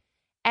that.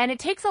 And it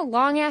takes a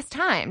long-ass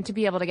time to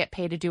be able to get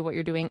paid to do what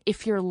you're doing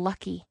if you're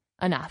lucky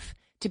enough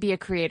to be a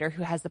creator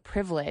who has the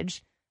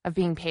privilege of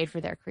being paid for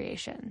their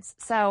creations.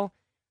 So,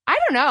 I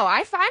don't know.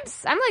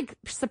 I'm like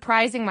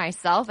surprising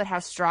myself at how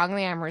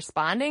strongly I'm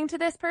responding to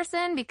this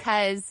person,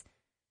 because,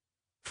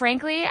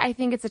 frankly, I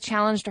think it's a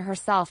challenge to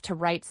herself to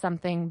write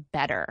something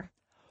better.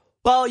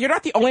 Well, you're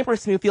not the only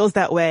person who feels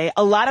that way.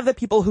 A lot of the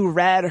people who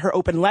read her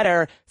open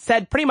letter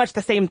said pretty much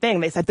the same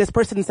thing. They said, this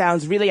person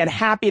sounds really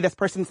unhappy. This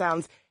person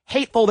sounds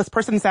hateful. This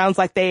person sounds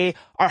like they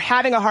are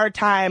having a hard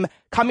time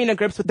coming to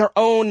grips with their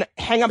own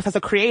hangups as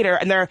a creator.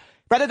 And they're,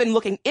 rather than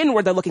looking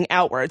inward, they're looking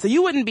outward. So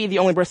you wouldn't be the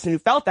only person who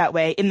felt that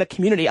way in the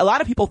community. A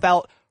lot of people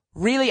felt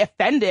really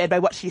offended by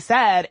what she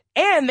said,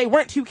 and they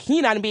weren't too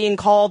keen on being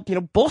called,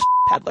 bullshit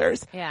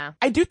peddlers. Yeah.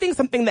 I do think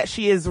something that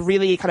she is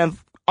really kind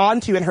of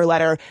onto in her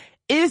letter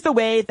is the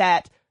way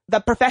that the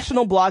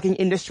professional blogging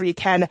industry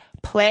can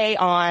play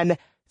on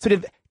sort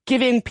of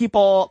giving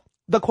people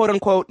the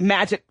quote-unquote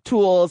magic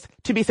tools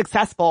to be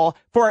successful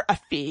for a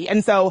fee.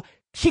 And so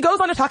she goes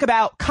on to talk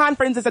about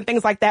conferences and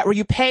things like that where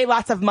you pay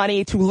lots of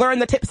money to learn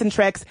the tips and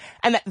tricks,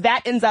 and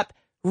that ends up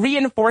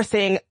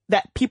reinforcing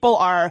that people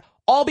are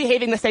all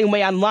behaving the same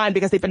way online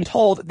because they've been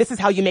told this is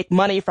how you make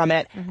money from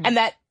it. Mm-hmm. And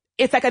that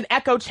it's like an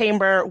echo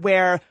chamber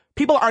where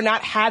people are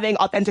not having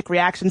authentic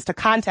reactions to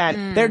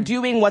content. They're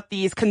doing what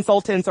these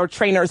consultants or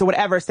trainers or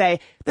whatever say,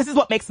 this is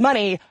what makes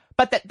money,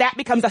 but that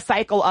becomes a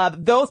cycle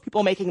of those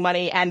people making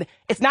money, and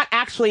it's not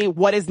actually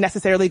what is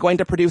necessarily going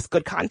to produce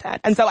good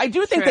content. And so I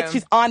do think that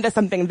she's onto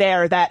something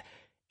there, that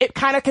it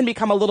kind of can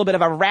become a little bit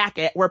of a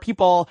racket where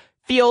people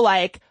feel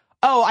like,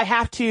 oh, I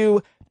have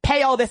to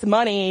pay all this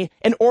money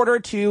in order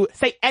to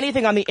say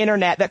anything on the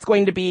internet that's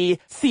going to be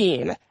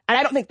seen. And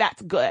I don't think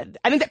that's good.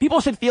 I think that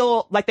people should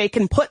feel like they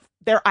can put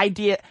their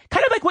idea,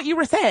 kind of like what you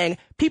were saying,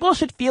 people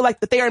should feel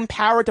like that they are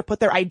empowered to put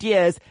their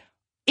ideas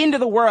into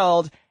the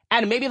world,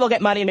 and maybe they'll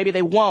get money and maybe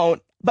they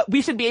won't, but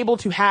we should be able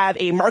to have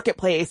a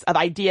marketplace of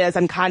ideas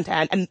and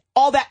content, and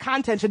all that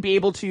content should be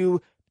able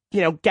to,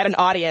 get an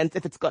audience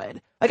if it's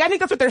good. Like, I think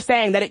that's what they're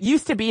saying, that it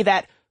used to be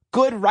that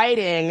good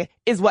writing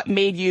is what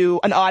made you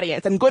an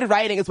audience, and good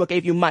writing is what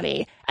gave you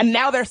money. And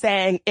now they're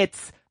saying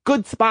it's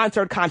good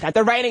sponsored content.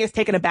 The writing is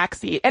taking a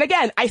backseat. And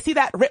again, I see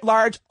that writ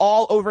large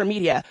all over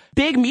media.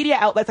 Big media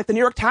outlets like the New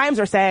York Times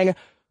are saying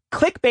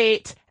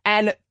clickbait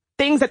and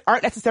things that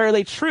aren't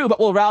necessarily true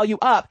but will rile you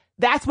up,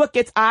 that's what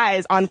gets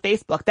eyes on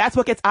Facebook. That's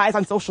what gets eyes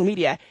on social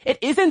media. It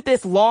isn't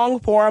this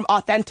long-form,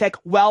 authentic,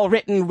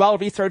 well-written,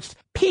 well-researched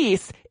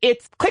piece.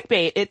 It's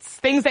clickbait. It's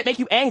things that make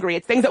you angry.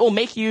 It's things that will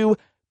make you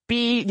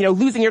be,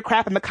 losing your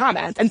crap in the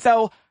comments. And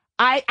so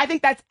I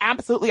think that's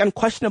absolutely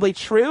unquestionably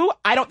true.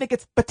 I don't think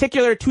it's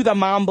particular to the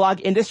mom blog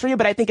industry,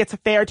 but I think it's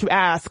fair to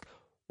ask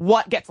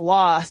what gets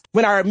lost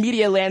when our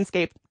media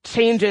landscape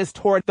changes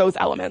toward those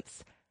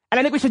elements. And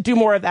I think we should do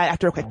more of that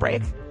after a quick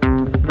break.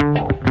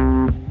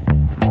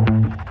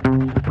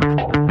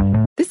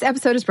 This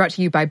episode is brought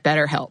to you by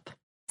BetterHelp.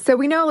 So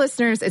we know,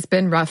 listeners, it's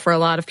been rough for a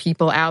lot of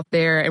people out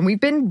there, and we've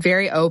been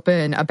very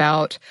open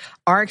about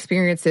our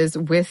experiences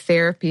with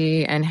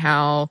therapy and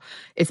how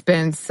it's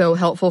been so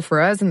helpful for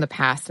us in the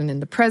past and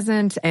in the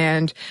present.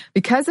 And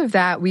because of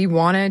that, we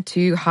wanted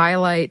to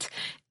highlight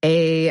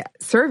a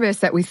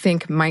service that we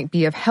think might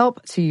be of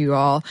help to you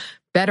all,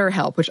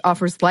 BetterHelp, which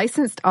offers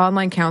licensed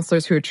online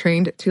counselors who are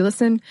trained to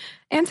listen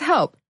and to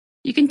help.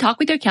 You can talk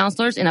with your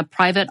counselors in a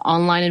private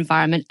online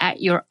environment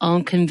at your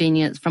own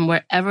convenience from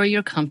wherever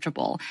you're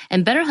comfortable.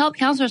 And BetterHelp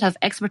counselors have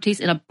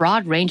expertise in a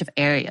broad range of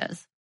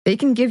areas. They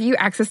can give you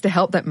access to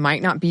help that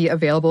might not be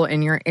available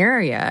in your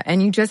area.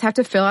 And you just have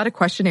to fill out a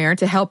questionnaire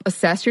to help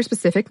assess your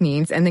specific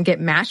needs and then get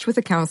matched with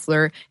a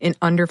counselor in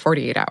under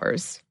 48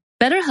 hours.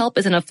 BetterHelp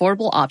is an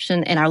affordable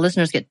option, and our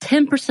listeners get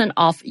 10%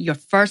 off your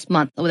first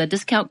month with a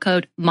discount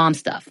code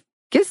MOMSTUFF.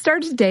 Get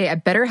started today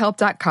at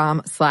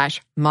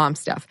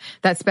BetterHelp.com/momstuff.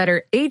 That's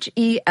better,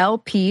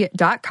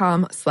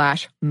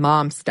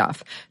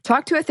 HELP.com/momstuff.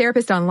 Talk to a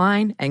therapist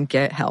online and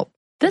get help.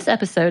 This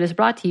episode is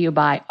brought to you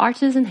by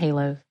Arches and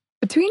Halos.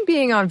 Between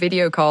being on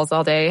video calls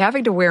all day,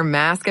 having to wear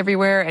masks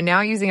everywhere, and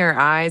now using our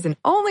eyes and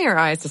only our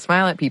eyes to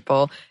smile at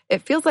people,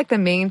 it feels like the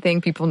main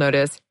thing people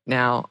notice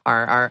now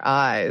are our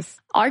eyes.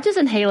 Arches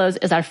and Halos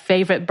is our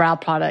favorite brow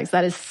products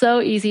that is so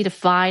easy to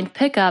find,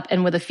 pick up,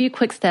 and with a few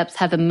quick steps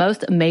have the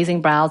most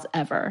amazing brows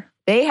ever.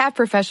 They have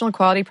professional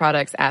quality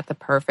products at the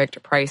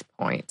perfect price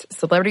point.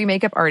 Celebrity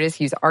makeup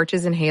artists use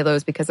Arches and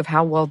Halos because of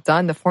how well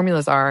done the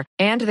formulas are,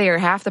 and they are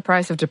half the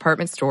price of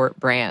department store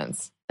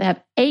brands. They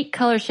have 8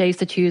 color shades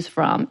to choose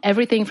from,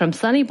 everything from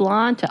sunny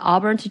blonde to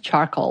auburn to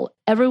charcoal.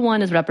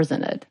 Everyone is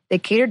represented. They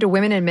cater to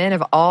women and men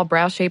of all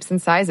brow shapes and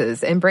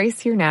sizes.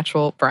 Embrace your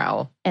natural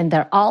brow. And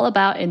they're all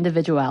about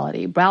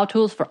individuality. Brow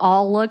tools for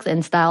all looks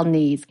and style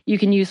needs. You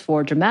can use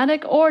for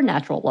dramatic or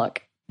natural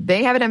look.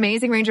 They have an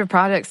amazing range of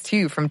products,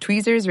 too, from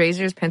tweezers,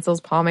 razors, pencils,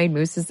 pomade,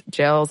 mousses,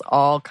 gels,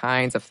 all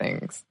kinds of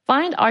things.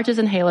 Find Arches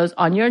and Halos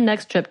on your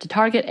next trip to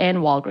Target and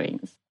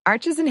Walgreens.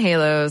 Arches and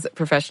Halos,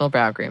 professional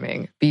brow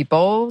grooming. Be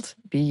bold,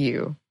 be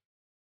you.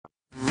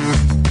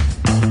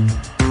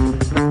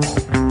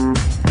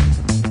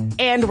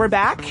 And we're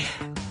back,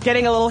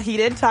 getting a little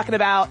heated, talking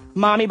about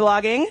mommy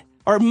blogging,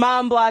 or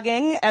mom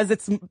blogging, as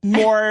it's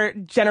more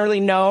generally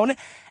known.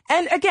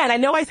 And again, I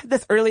know I said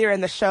this earlier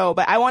in the show,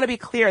 but I want to be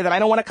clear that I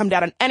don't want to come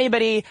down on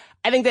anybody.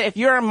 I think that if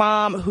you're a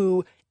mom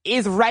who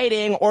is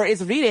writing or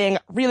is reading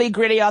really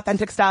gritty,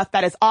 authentic stuff,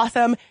 that is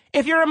awesome.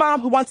 If you're a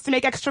mom who wants to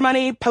make extra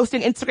money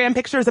posting Instagram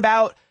pictures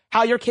about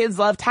how your kids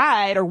love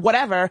Tide or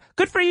whatever,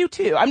 good for you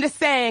too. I'm just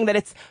saying that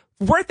it's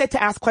worth it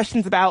to ask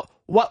questions about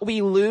what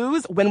we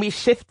lose when we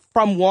shift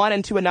from one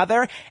into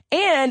another.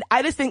 And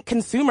I just think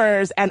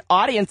consumers and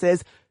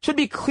audiences should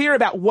be clear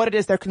about what it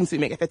is they're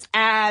consuming. If it's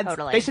ads,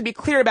 Totally. they should be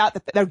clear about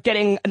that they're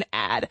getting an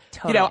ad.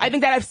 Totally. You know, I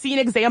think that I've seen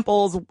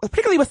examples,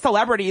 particularly with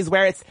celebrities,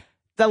 where it's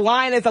the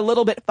line is a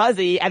little bit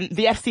fuzzy and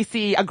the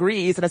FCC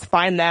agrees and has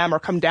fined them or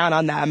come down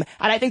on them.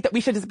 And I think that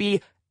we should just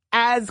be,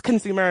 as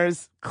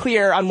consumers,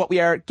 clear on what we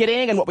are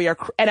getting and what we are,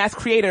 and as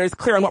creators,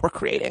 clear on what we're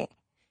creating.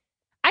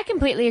 I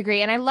completely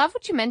agree. And I love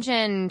what you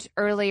mentioned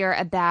earlier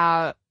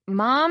about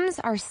moms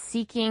are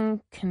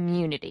seeking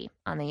community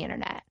on the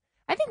internet.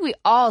 I think we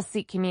all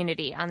seek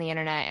community on the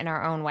internet in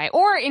our own way,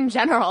 or in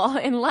general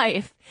in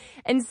life.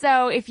 And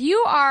so if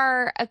you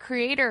are a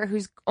creator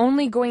who's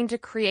only going to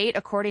create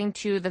according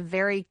to the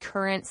very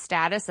current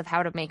status of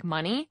how to make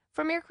money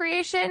from your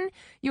creation,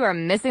 you are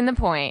missing the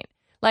point.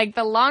 Like,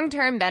 the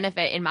long-term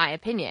benefit, in my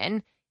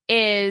opinion,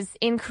 is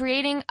in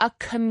creating a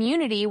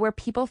community where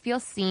people feel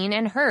seen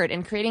and heard,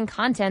 and creating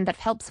content that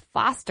helps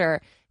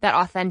foster that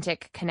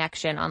authentic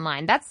connection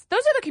online. Those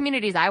are the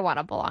communities I want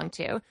to belong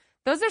to.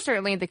 Those are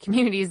certainly the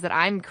communities that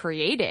I'm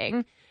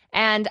creating.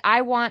 And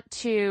I want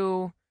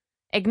to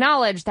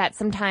acknowledge that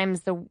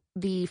sometimes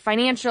the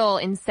financial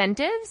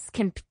incentives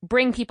can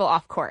bring people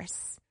off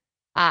course.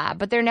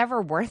 But they're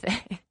never worth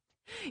it.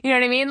 You know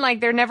what I mean?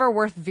 Like, they're never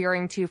worth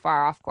veering too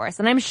far off course.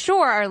 And I'm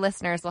sure our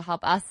listeners will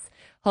help us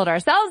hold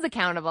ourselves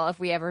accountable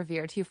if we ever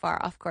veer too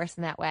far off course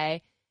in that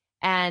way.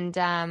 And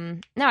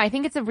no, I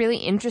think it's a really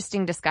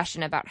interesting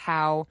discussion about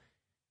how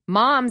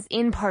moms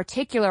in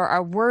particular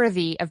are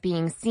worthy of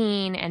being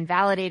seen and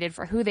validated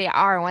for who they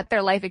are and what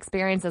their life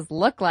experiences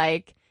look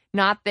like,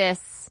 not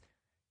this,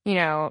 you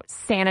know,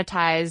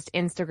 sanitized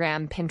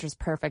Instagram, Pinterest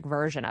perfect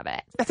version of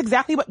it. That's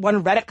exactly what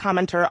one Reddit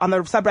commenter on the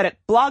subreddit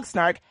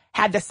Blogsnark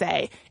had to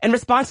say. In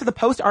response to the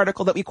Post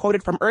article that we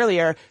quoted from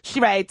earlier,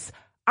 she writes,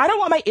 "I don't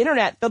want my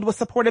internet filled with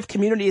supportive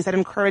communities that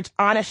encourage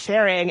honest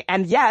sharing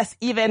and, yes,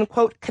 even,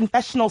 quote,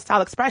 confessional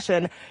style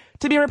expression,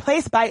 to be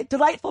replaced by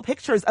delightful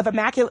pictures of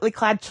immaculately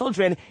clad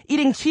children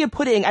eating chia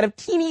pudding out of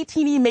teeny,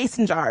 teeny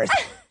mason jars.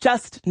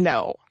 Just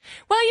no."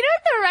 Well, you know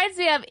what that reminds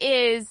me of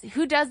is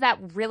who does that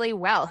really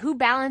well? Who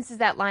balances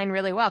that line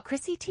really well?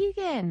 Chrissy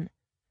Teigen.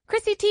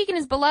 Chrissy Teigen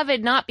is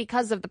beloved not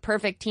because of the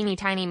perfect teeny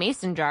tiny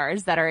mason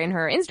jars that are in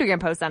her Instagram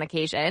posts on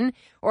occasion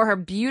or her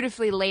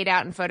beautifully laid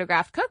out and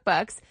photographed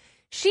cookbooks.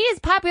 she is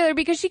popular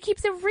because she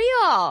keeps it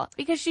real,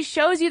 because she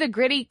shows you the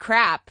gritty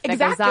crap that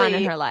goes on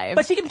in her life.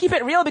 But she can keep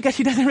it real because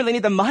she doesn't really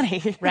need the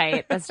money.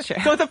 Right, that's true.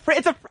 So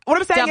it's a what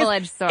I'm saying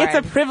double-edged is, sword. It's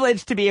a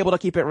privilege to be able to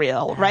keep it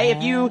real, right?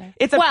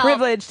 It's a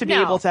privilege to be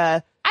able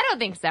to. I don't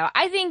think so.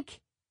 I think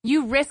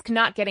you risk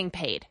not getting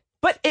paid.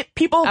 But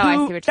people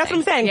who, that's what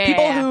I'm saying.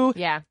 People who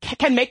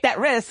can make that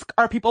risk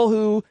are people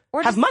who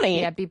have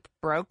money. Yeah, be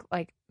broke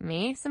like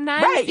me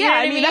sometimes. Right, you know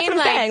I mean, that's what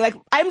I'm saying. Like,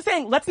 I'm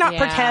saying, let's not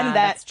pretend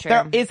that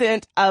there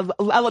isn't an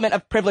element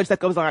of privilege that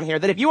goes on here.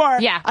 That if you are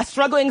a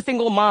struggling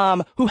single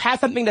mom who has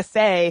something to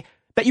say,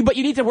 but you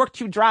need to work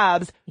 2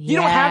 jobs, you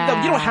don't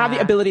have the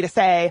ability to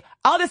say,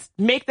 I'll just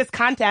make this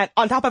content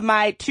on top of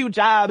my 2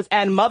 jobs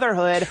and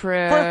motherhood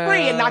for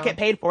free and not get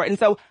paid for it. And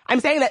so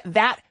I'm saying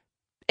that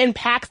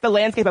impacts the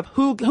landscape of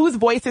whose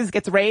voices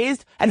gets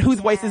raised and whose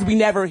voices we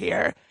never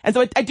hear. And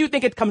so I do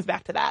think it comes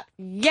back to that.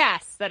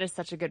 Yes, that is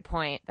such a good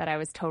point that I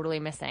was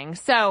totally missing.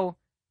 So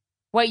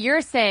what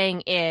you're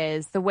saying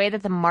is the way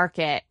that the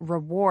market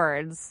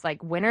rewards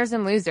like winners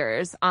and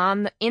losers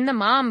in the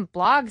mom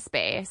blog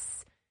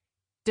space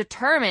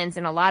determines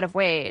in a lot of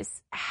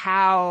ways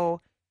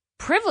how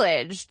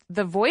privileged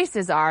the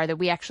voices are that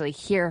we actually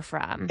hear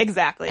from.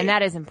 Exactly. And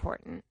that is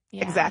important.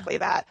 Yeah. Exactly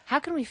that. How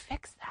can we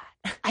fix that?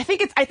 I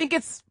think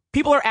it's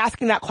people are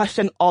asking that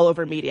question all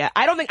over media.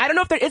 I don't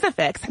know if there is a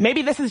fix.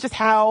 Maybe this is just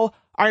how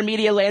our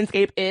media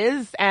landscape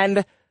is,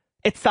 and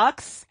it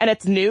sucks, and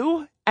it's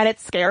new, and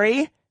it's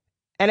scary,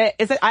 and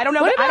I don't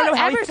know. What about I don't know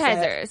how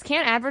advertisers?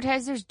 Can't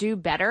advertisers do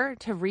better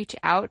to reach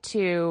out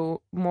to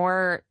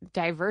more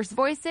diverse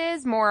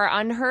voices, more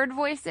unheard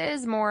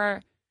voices,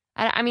 more?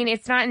 I mean,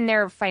 it's not in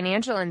their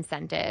financial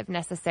incentive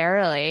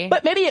necessarily.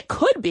 But maybe it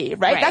could be,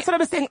 right? That's what I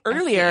was saying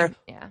earlier.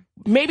 Yeah.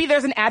 Maybe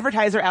there's an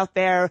advertiser out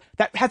there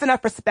that has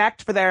enough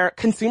respect for their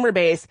consumer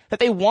base that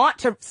they want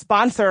to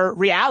sponsor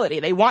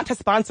reality. They want to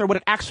sponsor what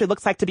it actually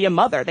looks like to be a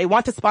mother. They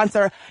want to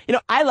sponsor,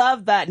 I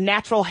love the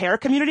natural hair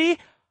community.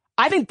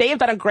 I think they've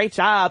done a great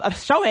job of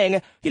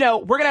showing,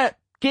 we're going to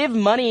give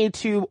money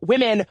to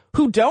women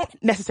who don't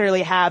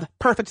necessarily have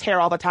perfect hair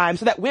all the time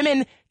so that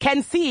women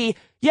can see,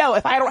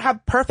 if I don't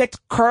have perfect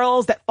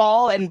curls that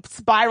fall and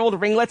spiraled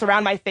ringlets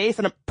around my face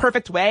in a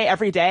perfect way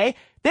every day,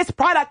 this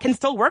product can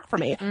still work for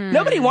me.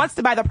 Nobody wants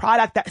to buy the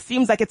product that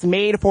seems like it's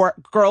made for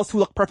girls who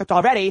look perfect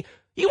already.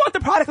 You want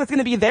the product that's going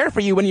to be there for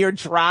you when you're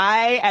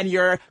dry and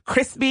you're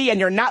crispy and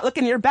you're not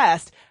looking your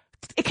best.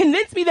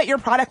 Convince me that your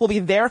product will be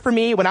there for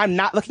me when I'm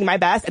not looking my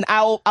best, and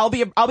I'll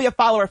be a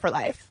follower for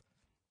life.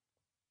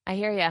 I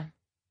hear you.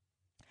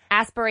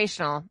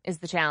 Aspirational is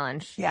the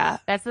challenge. Yeah.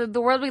 That's the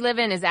world we live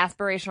in is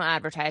aspirational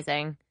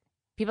advertising.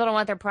 People don't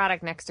want their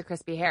product next to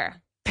crispy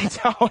hair. They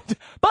don't.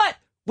 But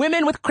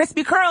women with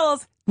crispy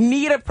curls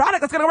need a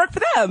product that's going to work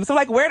for them. So,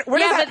 like, where does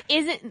that...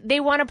 but they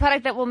want a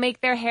product that will make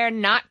their hair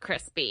not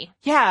crispy.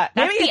 Yeah.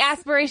 That's the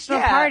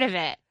aspirational part of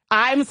it.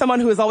 I'm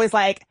someone who is always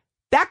like,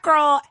 that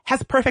girl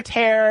has perfect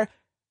hair,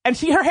 and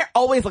her hair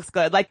always looks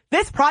good. Like,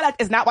 this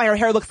product is not why her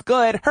hair looks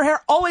good. Her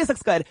hair always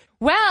looks good.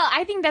 Well,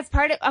 I think that's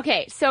part of...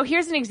 Okay, so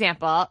here's an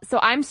example. So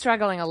I'm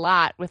struggling a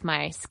lot with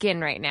my skin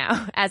right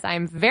now, as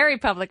I'm very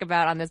public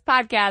about on this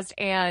podcast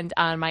and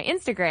on my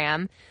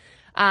Instagram.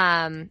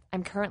 I'm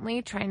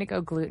currently trying to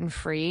go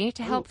gluten-free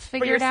to help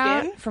figure it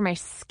out. For my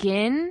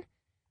skin,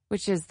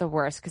 which is the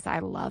worst because I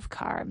love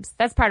carbs.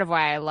 That's part of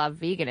why I love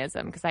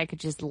veganism, because I could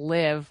just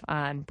live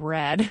on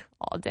bread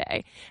all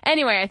day.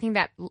 Anyway, I think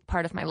that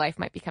part of my life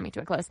might be coming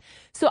to a close.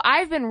 So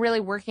I've been really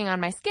working on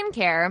my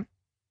skincare,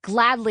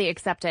 gladly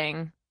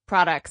accepting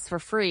products for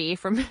free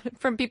from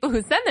people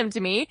who send them to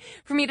me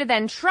for me to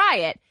then try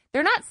it.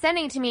 They're not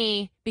sending it to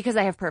me because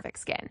I have perfect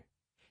skin.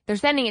 They're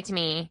sending it to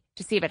me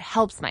to see if it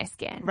helps my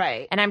skin.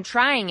 Right. And I'm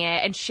trying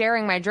it and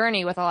sharing my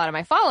journey with a lot of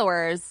my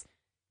followers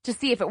to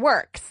see if it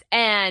works.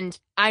 And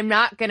I'm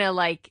not going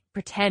to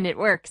pretend it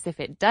works if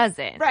it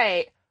doesn't.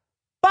 Right.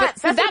 But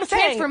so that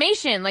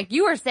transformation, like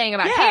you were saying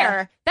about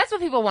hair, that's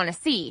what people want to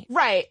see.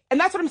 Right. And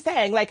that's what I'm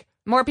saying. Like,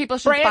 more people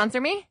should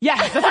sponsor me? Yeah,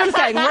 that's what I'm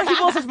saying. More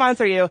people should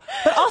sponsor you.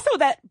 But also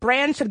that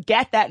brands should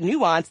get that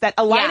nuance, that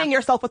aligning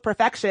yourself with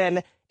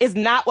perfection is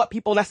not what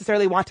people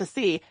necessarily want to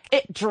see.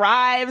 It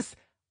drives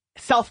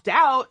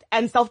self-doubt,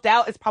 and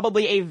self-doubt is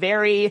probably a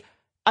very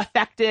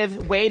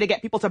effective way to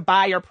get people to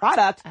buy your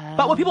product.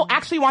 But what people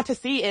actually want to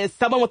see is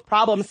someone with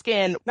problem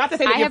skin. Not to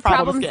say that you have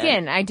problem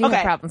skin. I do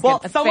have problem skin.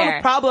 Well, someone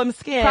with problem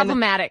skin.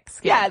 Problematic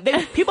skin.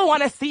 Yeah, people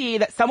want to see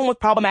that someone with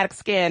problematic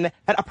skin,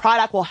 that a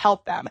product will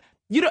help them.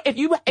 If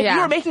you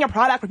are making a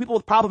product for people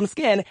with problem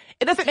skin,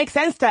 it doesn't make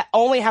sense to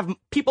only have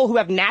people who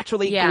have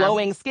naturally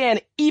glowing skin,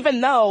 even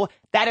though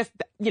that is,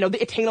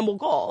 the attainable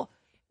goal.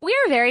 We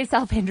are very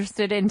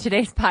self-interested in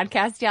today's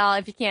podcast, y'all,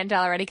 if you can't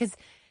tell already, because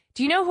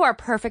do you know who are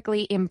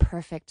perfectly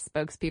imperfect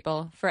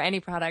spokespeople for any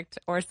product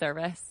or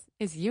service?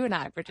 Is you and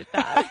I, Bridget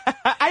Todd.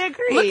 I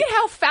agree. Look at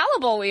how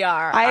fallible we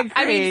are. I agree.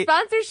 I mean,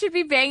 sponsors should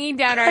be banging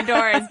down our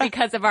doors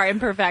because of our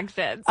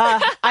imperfections.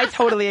 I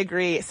totally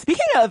agree.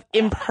 Speaking of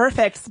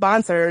imperfect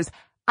sponsors,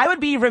 I would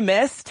be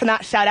remiss to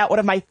not shout out one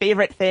of my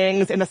favorite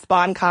things in the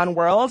SpawnCon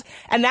world,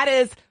 and that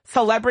is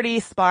Celebrity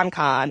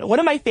SpawnCon. One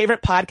of my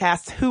favorite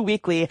podcasts, Who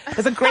Weekly,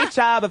 does a great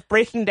job of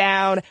breaking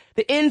down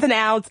the ins and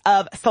outs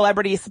of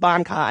Celebrity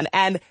SpawnCon.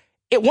 And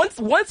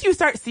once you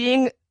start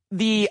seeing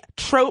the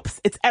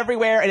tropes, it's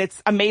everywhere and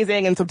it's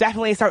amazing. And so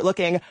definitely start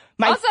looking.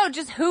 Also,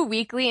 just Who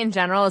Weekly in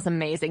general is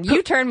amazing.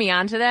 You turned me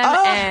on to them.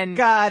 Oh, and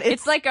God.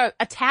 It's like a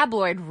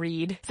tabloid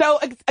read. So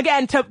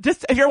again,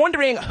 if you're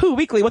wondering Who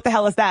Weekly, what the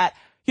hell is that?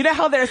 You know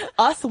how there's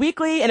Us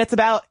Weekly and it's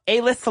about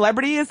A-list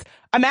celebrities?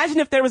 Imagine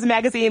if there was a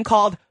magazine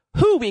called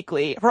Who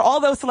Weekly for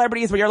all those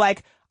celebrities where you're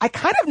like, I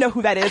kind of know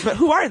who that is, but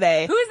who are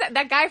they? Who is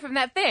that guy from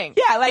that thing?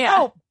 Yeah,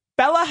 oh,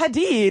 Bella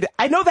Hadid.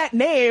 I know that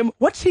name.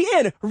 What's she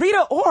in?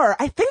 Rita Ora.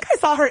 I think I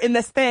saw her in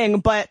this thing,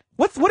 but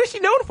what is she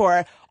known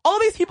for? All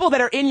these people that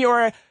are in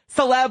your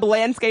celeb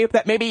landscape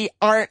that maybe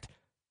aren't,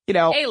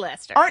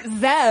 A-listers. Aren't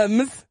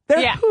thems.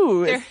 They're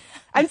Who's.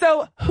 And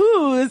so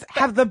Who's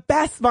have the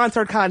best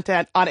sponsored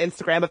content on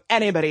Instagram of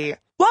anybody.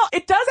 Well,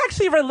 it does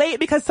actually relate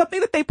because something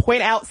that they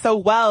point out so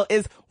well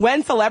is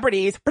when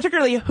celebrities,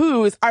 particularly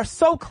Who's, are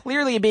so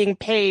clearly being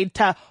paid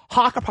to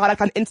hawk a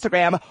product on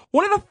Instagram.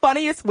 One of the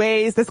funniest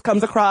ways this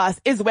comes across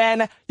is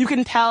when you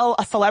can tell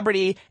a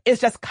celebrity is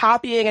just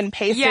copying and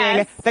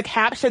pasting the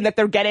caption that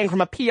they're getting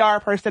from a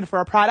PR person for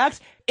a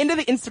product into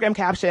the Instagram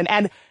caption.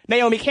 And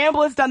Naomi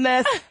Campbell has done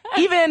this.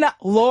 Even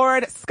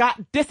Lord Scott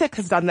Disick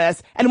has done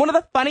this. And one of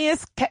the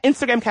funniest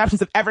Instagram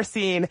captions I've ever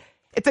seen,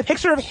 it's a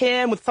picture of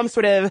him with some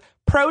sort of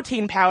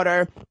protein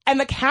powder. And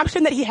the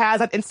caption that he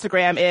has on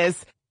Instagram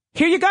is,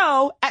 here you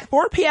go, at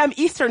 4 p.m.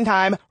 Eastern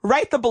time,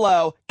 right the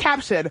below,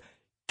 caption,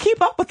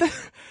 keeping up with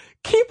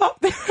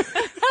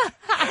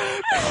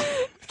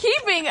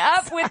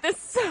the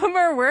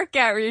summer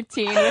workout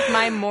routine with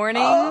my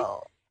morning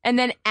and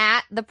then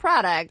at the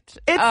product.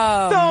 It's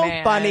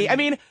funny. I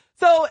mean,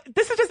 so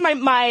this is just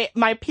my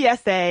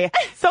PSA.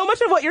 So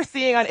much of what you're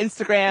seeing on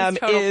Instagram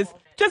is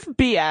just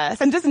BS,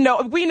 and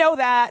we know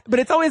that, but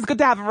it's always good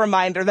to have a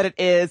reminder that it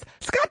is.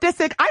 Scott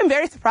Disick, I'm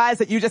very surprised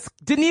that you just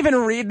didn't even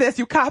read this.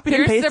 You copied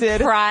and pasted. You're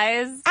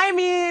surprised? I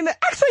mean,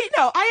 actually,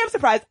 no, I am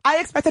surprised. I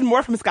expected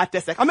more from Scott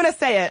Disick. I'm gonna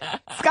say it.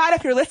 Scott,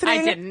 if you're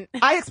listening, I didn't.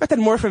 I expected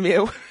more from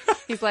you.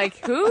 He's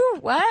like, who?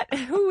 What?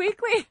 Who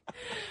Weekly?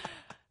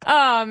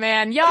 Oh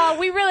man, y'all,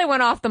 we really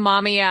went off the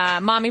mommy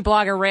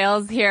blogger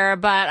rails here,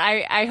 but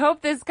I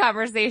hope this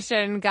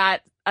conversation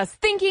got us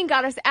thinking,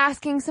 got us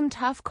asking some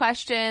tough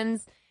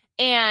questions.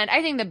 And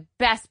I think the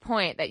best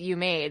point that you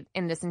made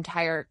in this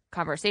entire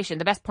conversation,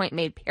 the best point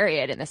made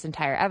period in this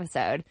entire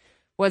episode,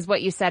 was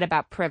what you said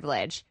about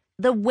privilege.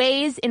 The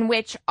ways in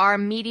which our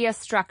media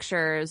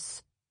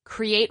structures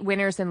create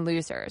winners and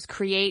losers,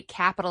 create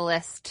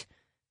capitalist,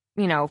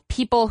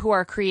 people who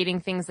are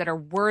creating things that are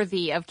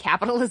worthy of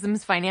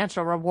capitalism's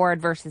financial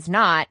reward versus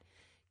not,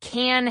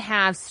 can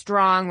have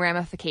strong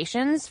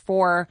ramifications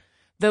for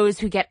those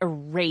who get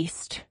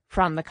erased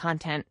from the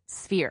content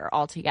sphere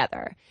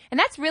altogether. And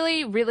that's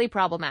really, really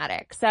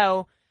problematic.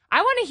 So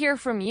I want to hear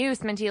from you,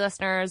 Sminty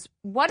listeners.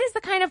 What is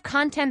the kind of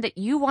content that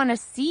you want to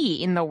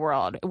see in the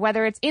world,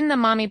 whether it's in the the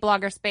mom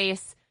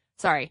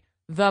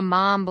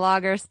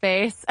blogger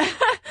space,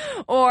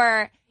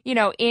 or,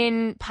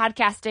 in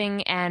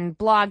podcasting and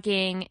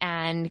blogging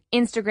and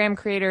Instagram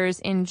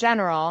creators in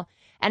general?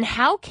 And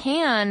how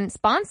can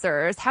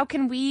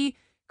we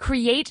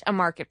create a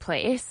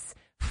marketplace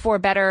for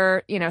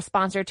better,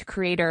 sponsor to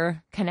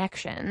creator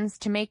connections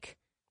to make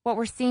what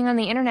we're seeing on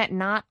the internet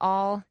not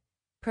all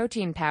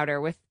protein powder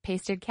with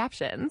pasted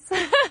captions?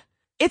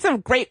 It's a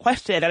great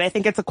question, and I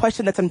think it's a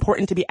question that's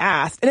important to be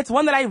asked. And it's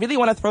one that I really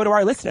want to throw to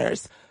our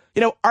listeners.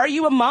 Are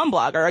you a mom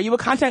blogger? Are you a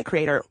content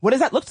creator? What does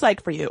that look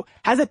like for you?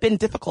 Has it been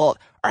difficult?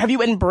 Or have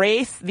you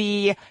embraced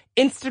the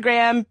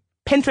Instagram,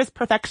 Pinterest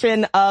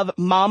perfection of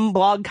mom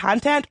blog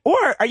content?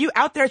 Or are you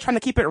out there trying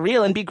to keep it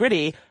real and be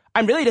gritty?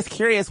 I'm really just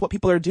curious what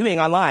people are doing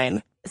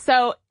online.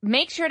 So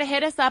make sure to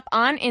hit us up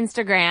on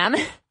Instagram,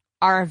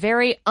 our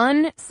very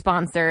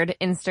unsponsored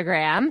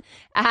Instagram,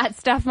 at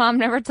Stuff Mom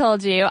Never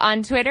Told You,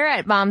 on Twitter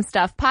at Mom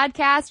Stuff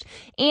Podcast,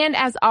 and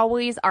as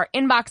always, our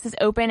inbox is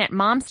open at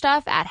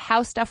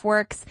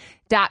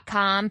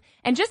momstuff@howstuffworks.com.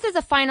 And just as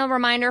a final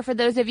reminder for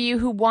those of you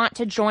who want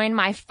to join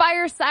my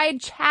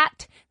fireside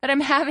chat that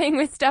I'm having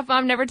with Stuff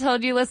Mom Never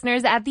Told You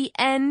listeners at the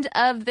end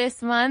of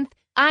this month,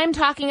 I'm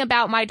talking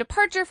about my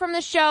departure from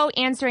the show,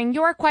 answering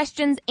your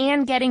questions,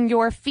 and getting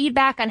your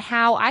feedback on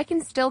how I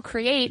can still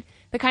create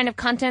the kind of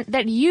content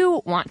that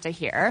you want to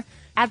hear.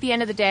 At the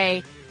end of the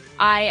day,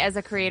 I, as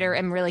a creator,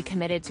 am really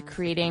committed to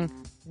creating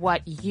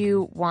what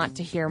you want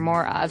to hear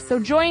more of. So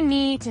join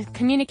me to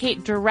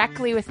communicate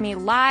directly with me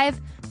live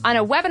on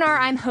a webinar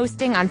I'm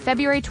hosting on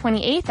February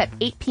 28th at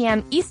 8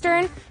 p.m.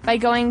 Eastern by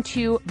going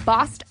to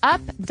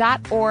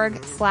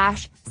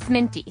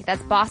bossedup.org/Sminty.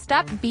 That's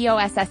bossedup,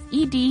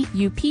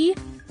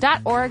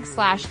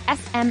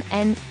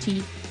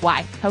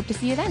 bossedup.org/SMNTY. Hope to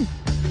see you then.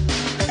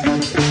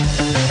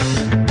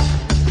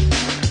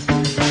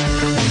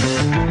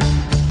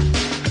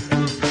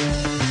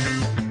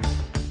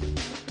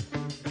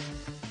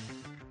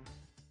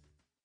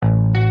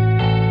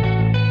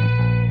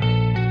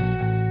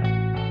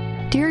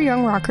 Dear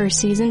Young Rocker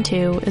Season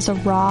 2 is a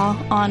raw,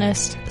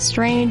 honest,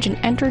 strange, and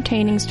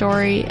entertaining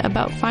story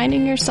about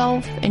finding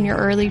yourself in your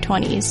early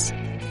 20s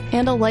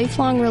and a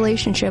lifelong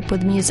relationship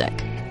with music.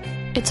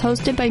 It's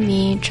hosted by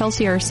me,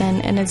 Chelsea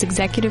Urson, and is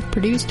executive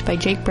produced by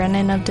Jake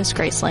Brennan of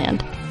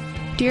Disgraceland.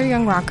 Dear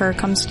Young Rocker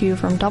comes to you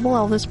from Double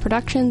Elvis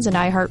Productions and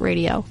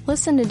iHeartRadio.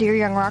 Listen to Dear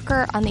Young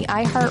Rocker on the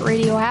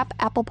iHeartRadio app,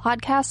 Apple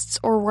Podcasts,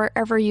 or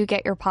wherever you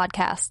get your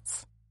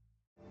podcasts.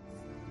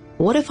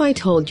 What if I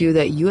told you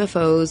that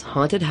UFOs,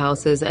 haunted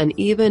houses, and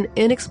even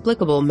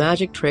inexplicable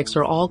magic tricks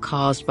are all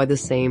caused by the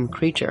same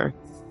creature?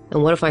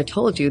 And what if I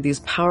told you these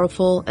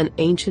powerful and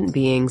ancient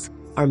beings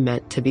are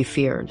meant to be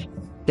feared?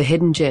 The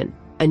Hidden Djinn,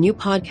 a new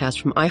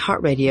podcast from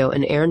iHeartRadio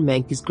and Aaron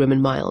Mahnke's Grim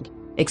and Mild,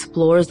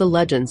 explores the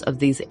legends of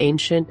these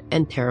ancient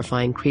and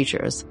terrifying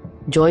creatures.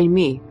 Join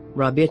me,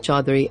 Rabia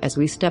Chaudhry, as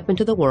we step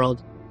into the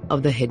world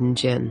of the Hidden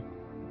Djinn.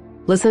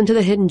 Listen to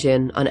The Hidden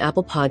Djinn on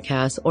Apple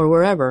Podcasts or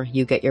wherever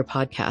you get your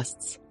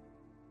podcasts.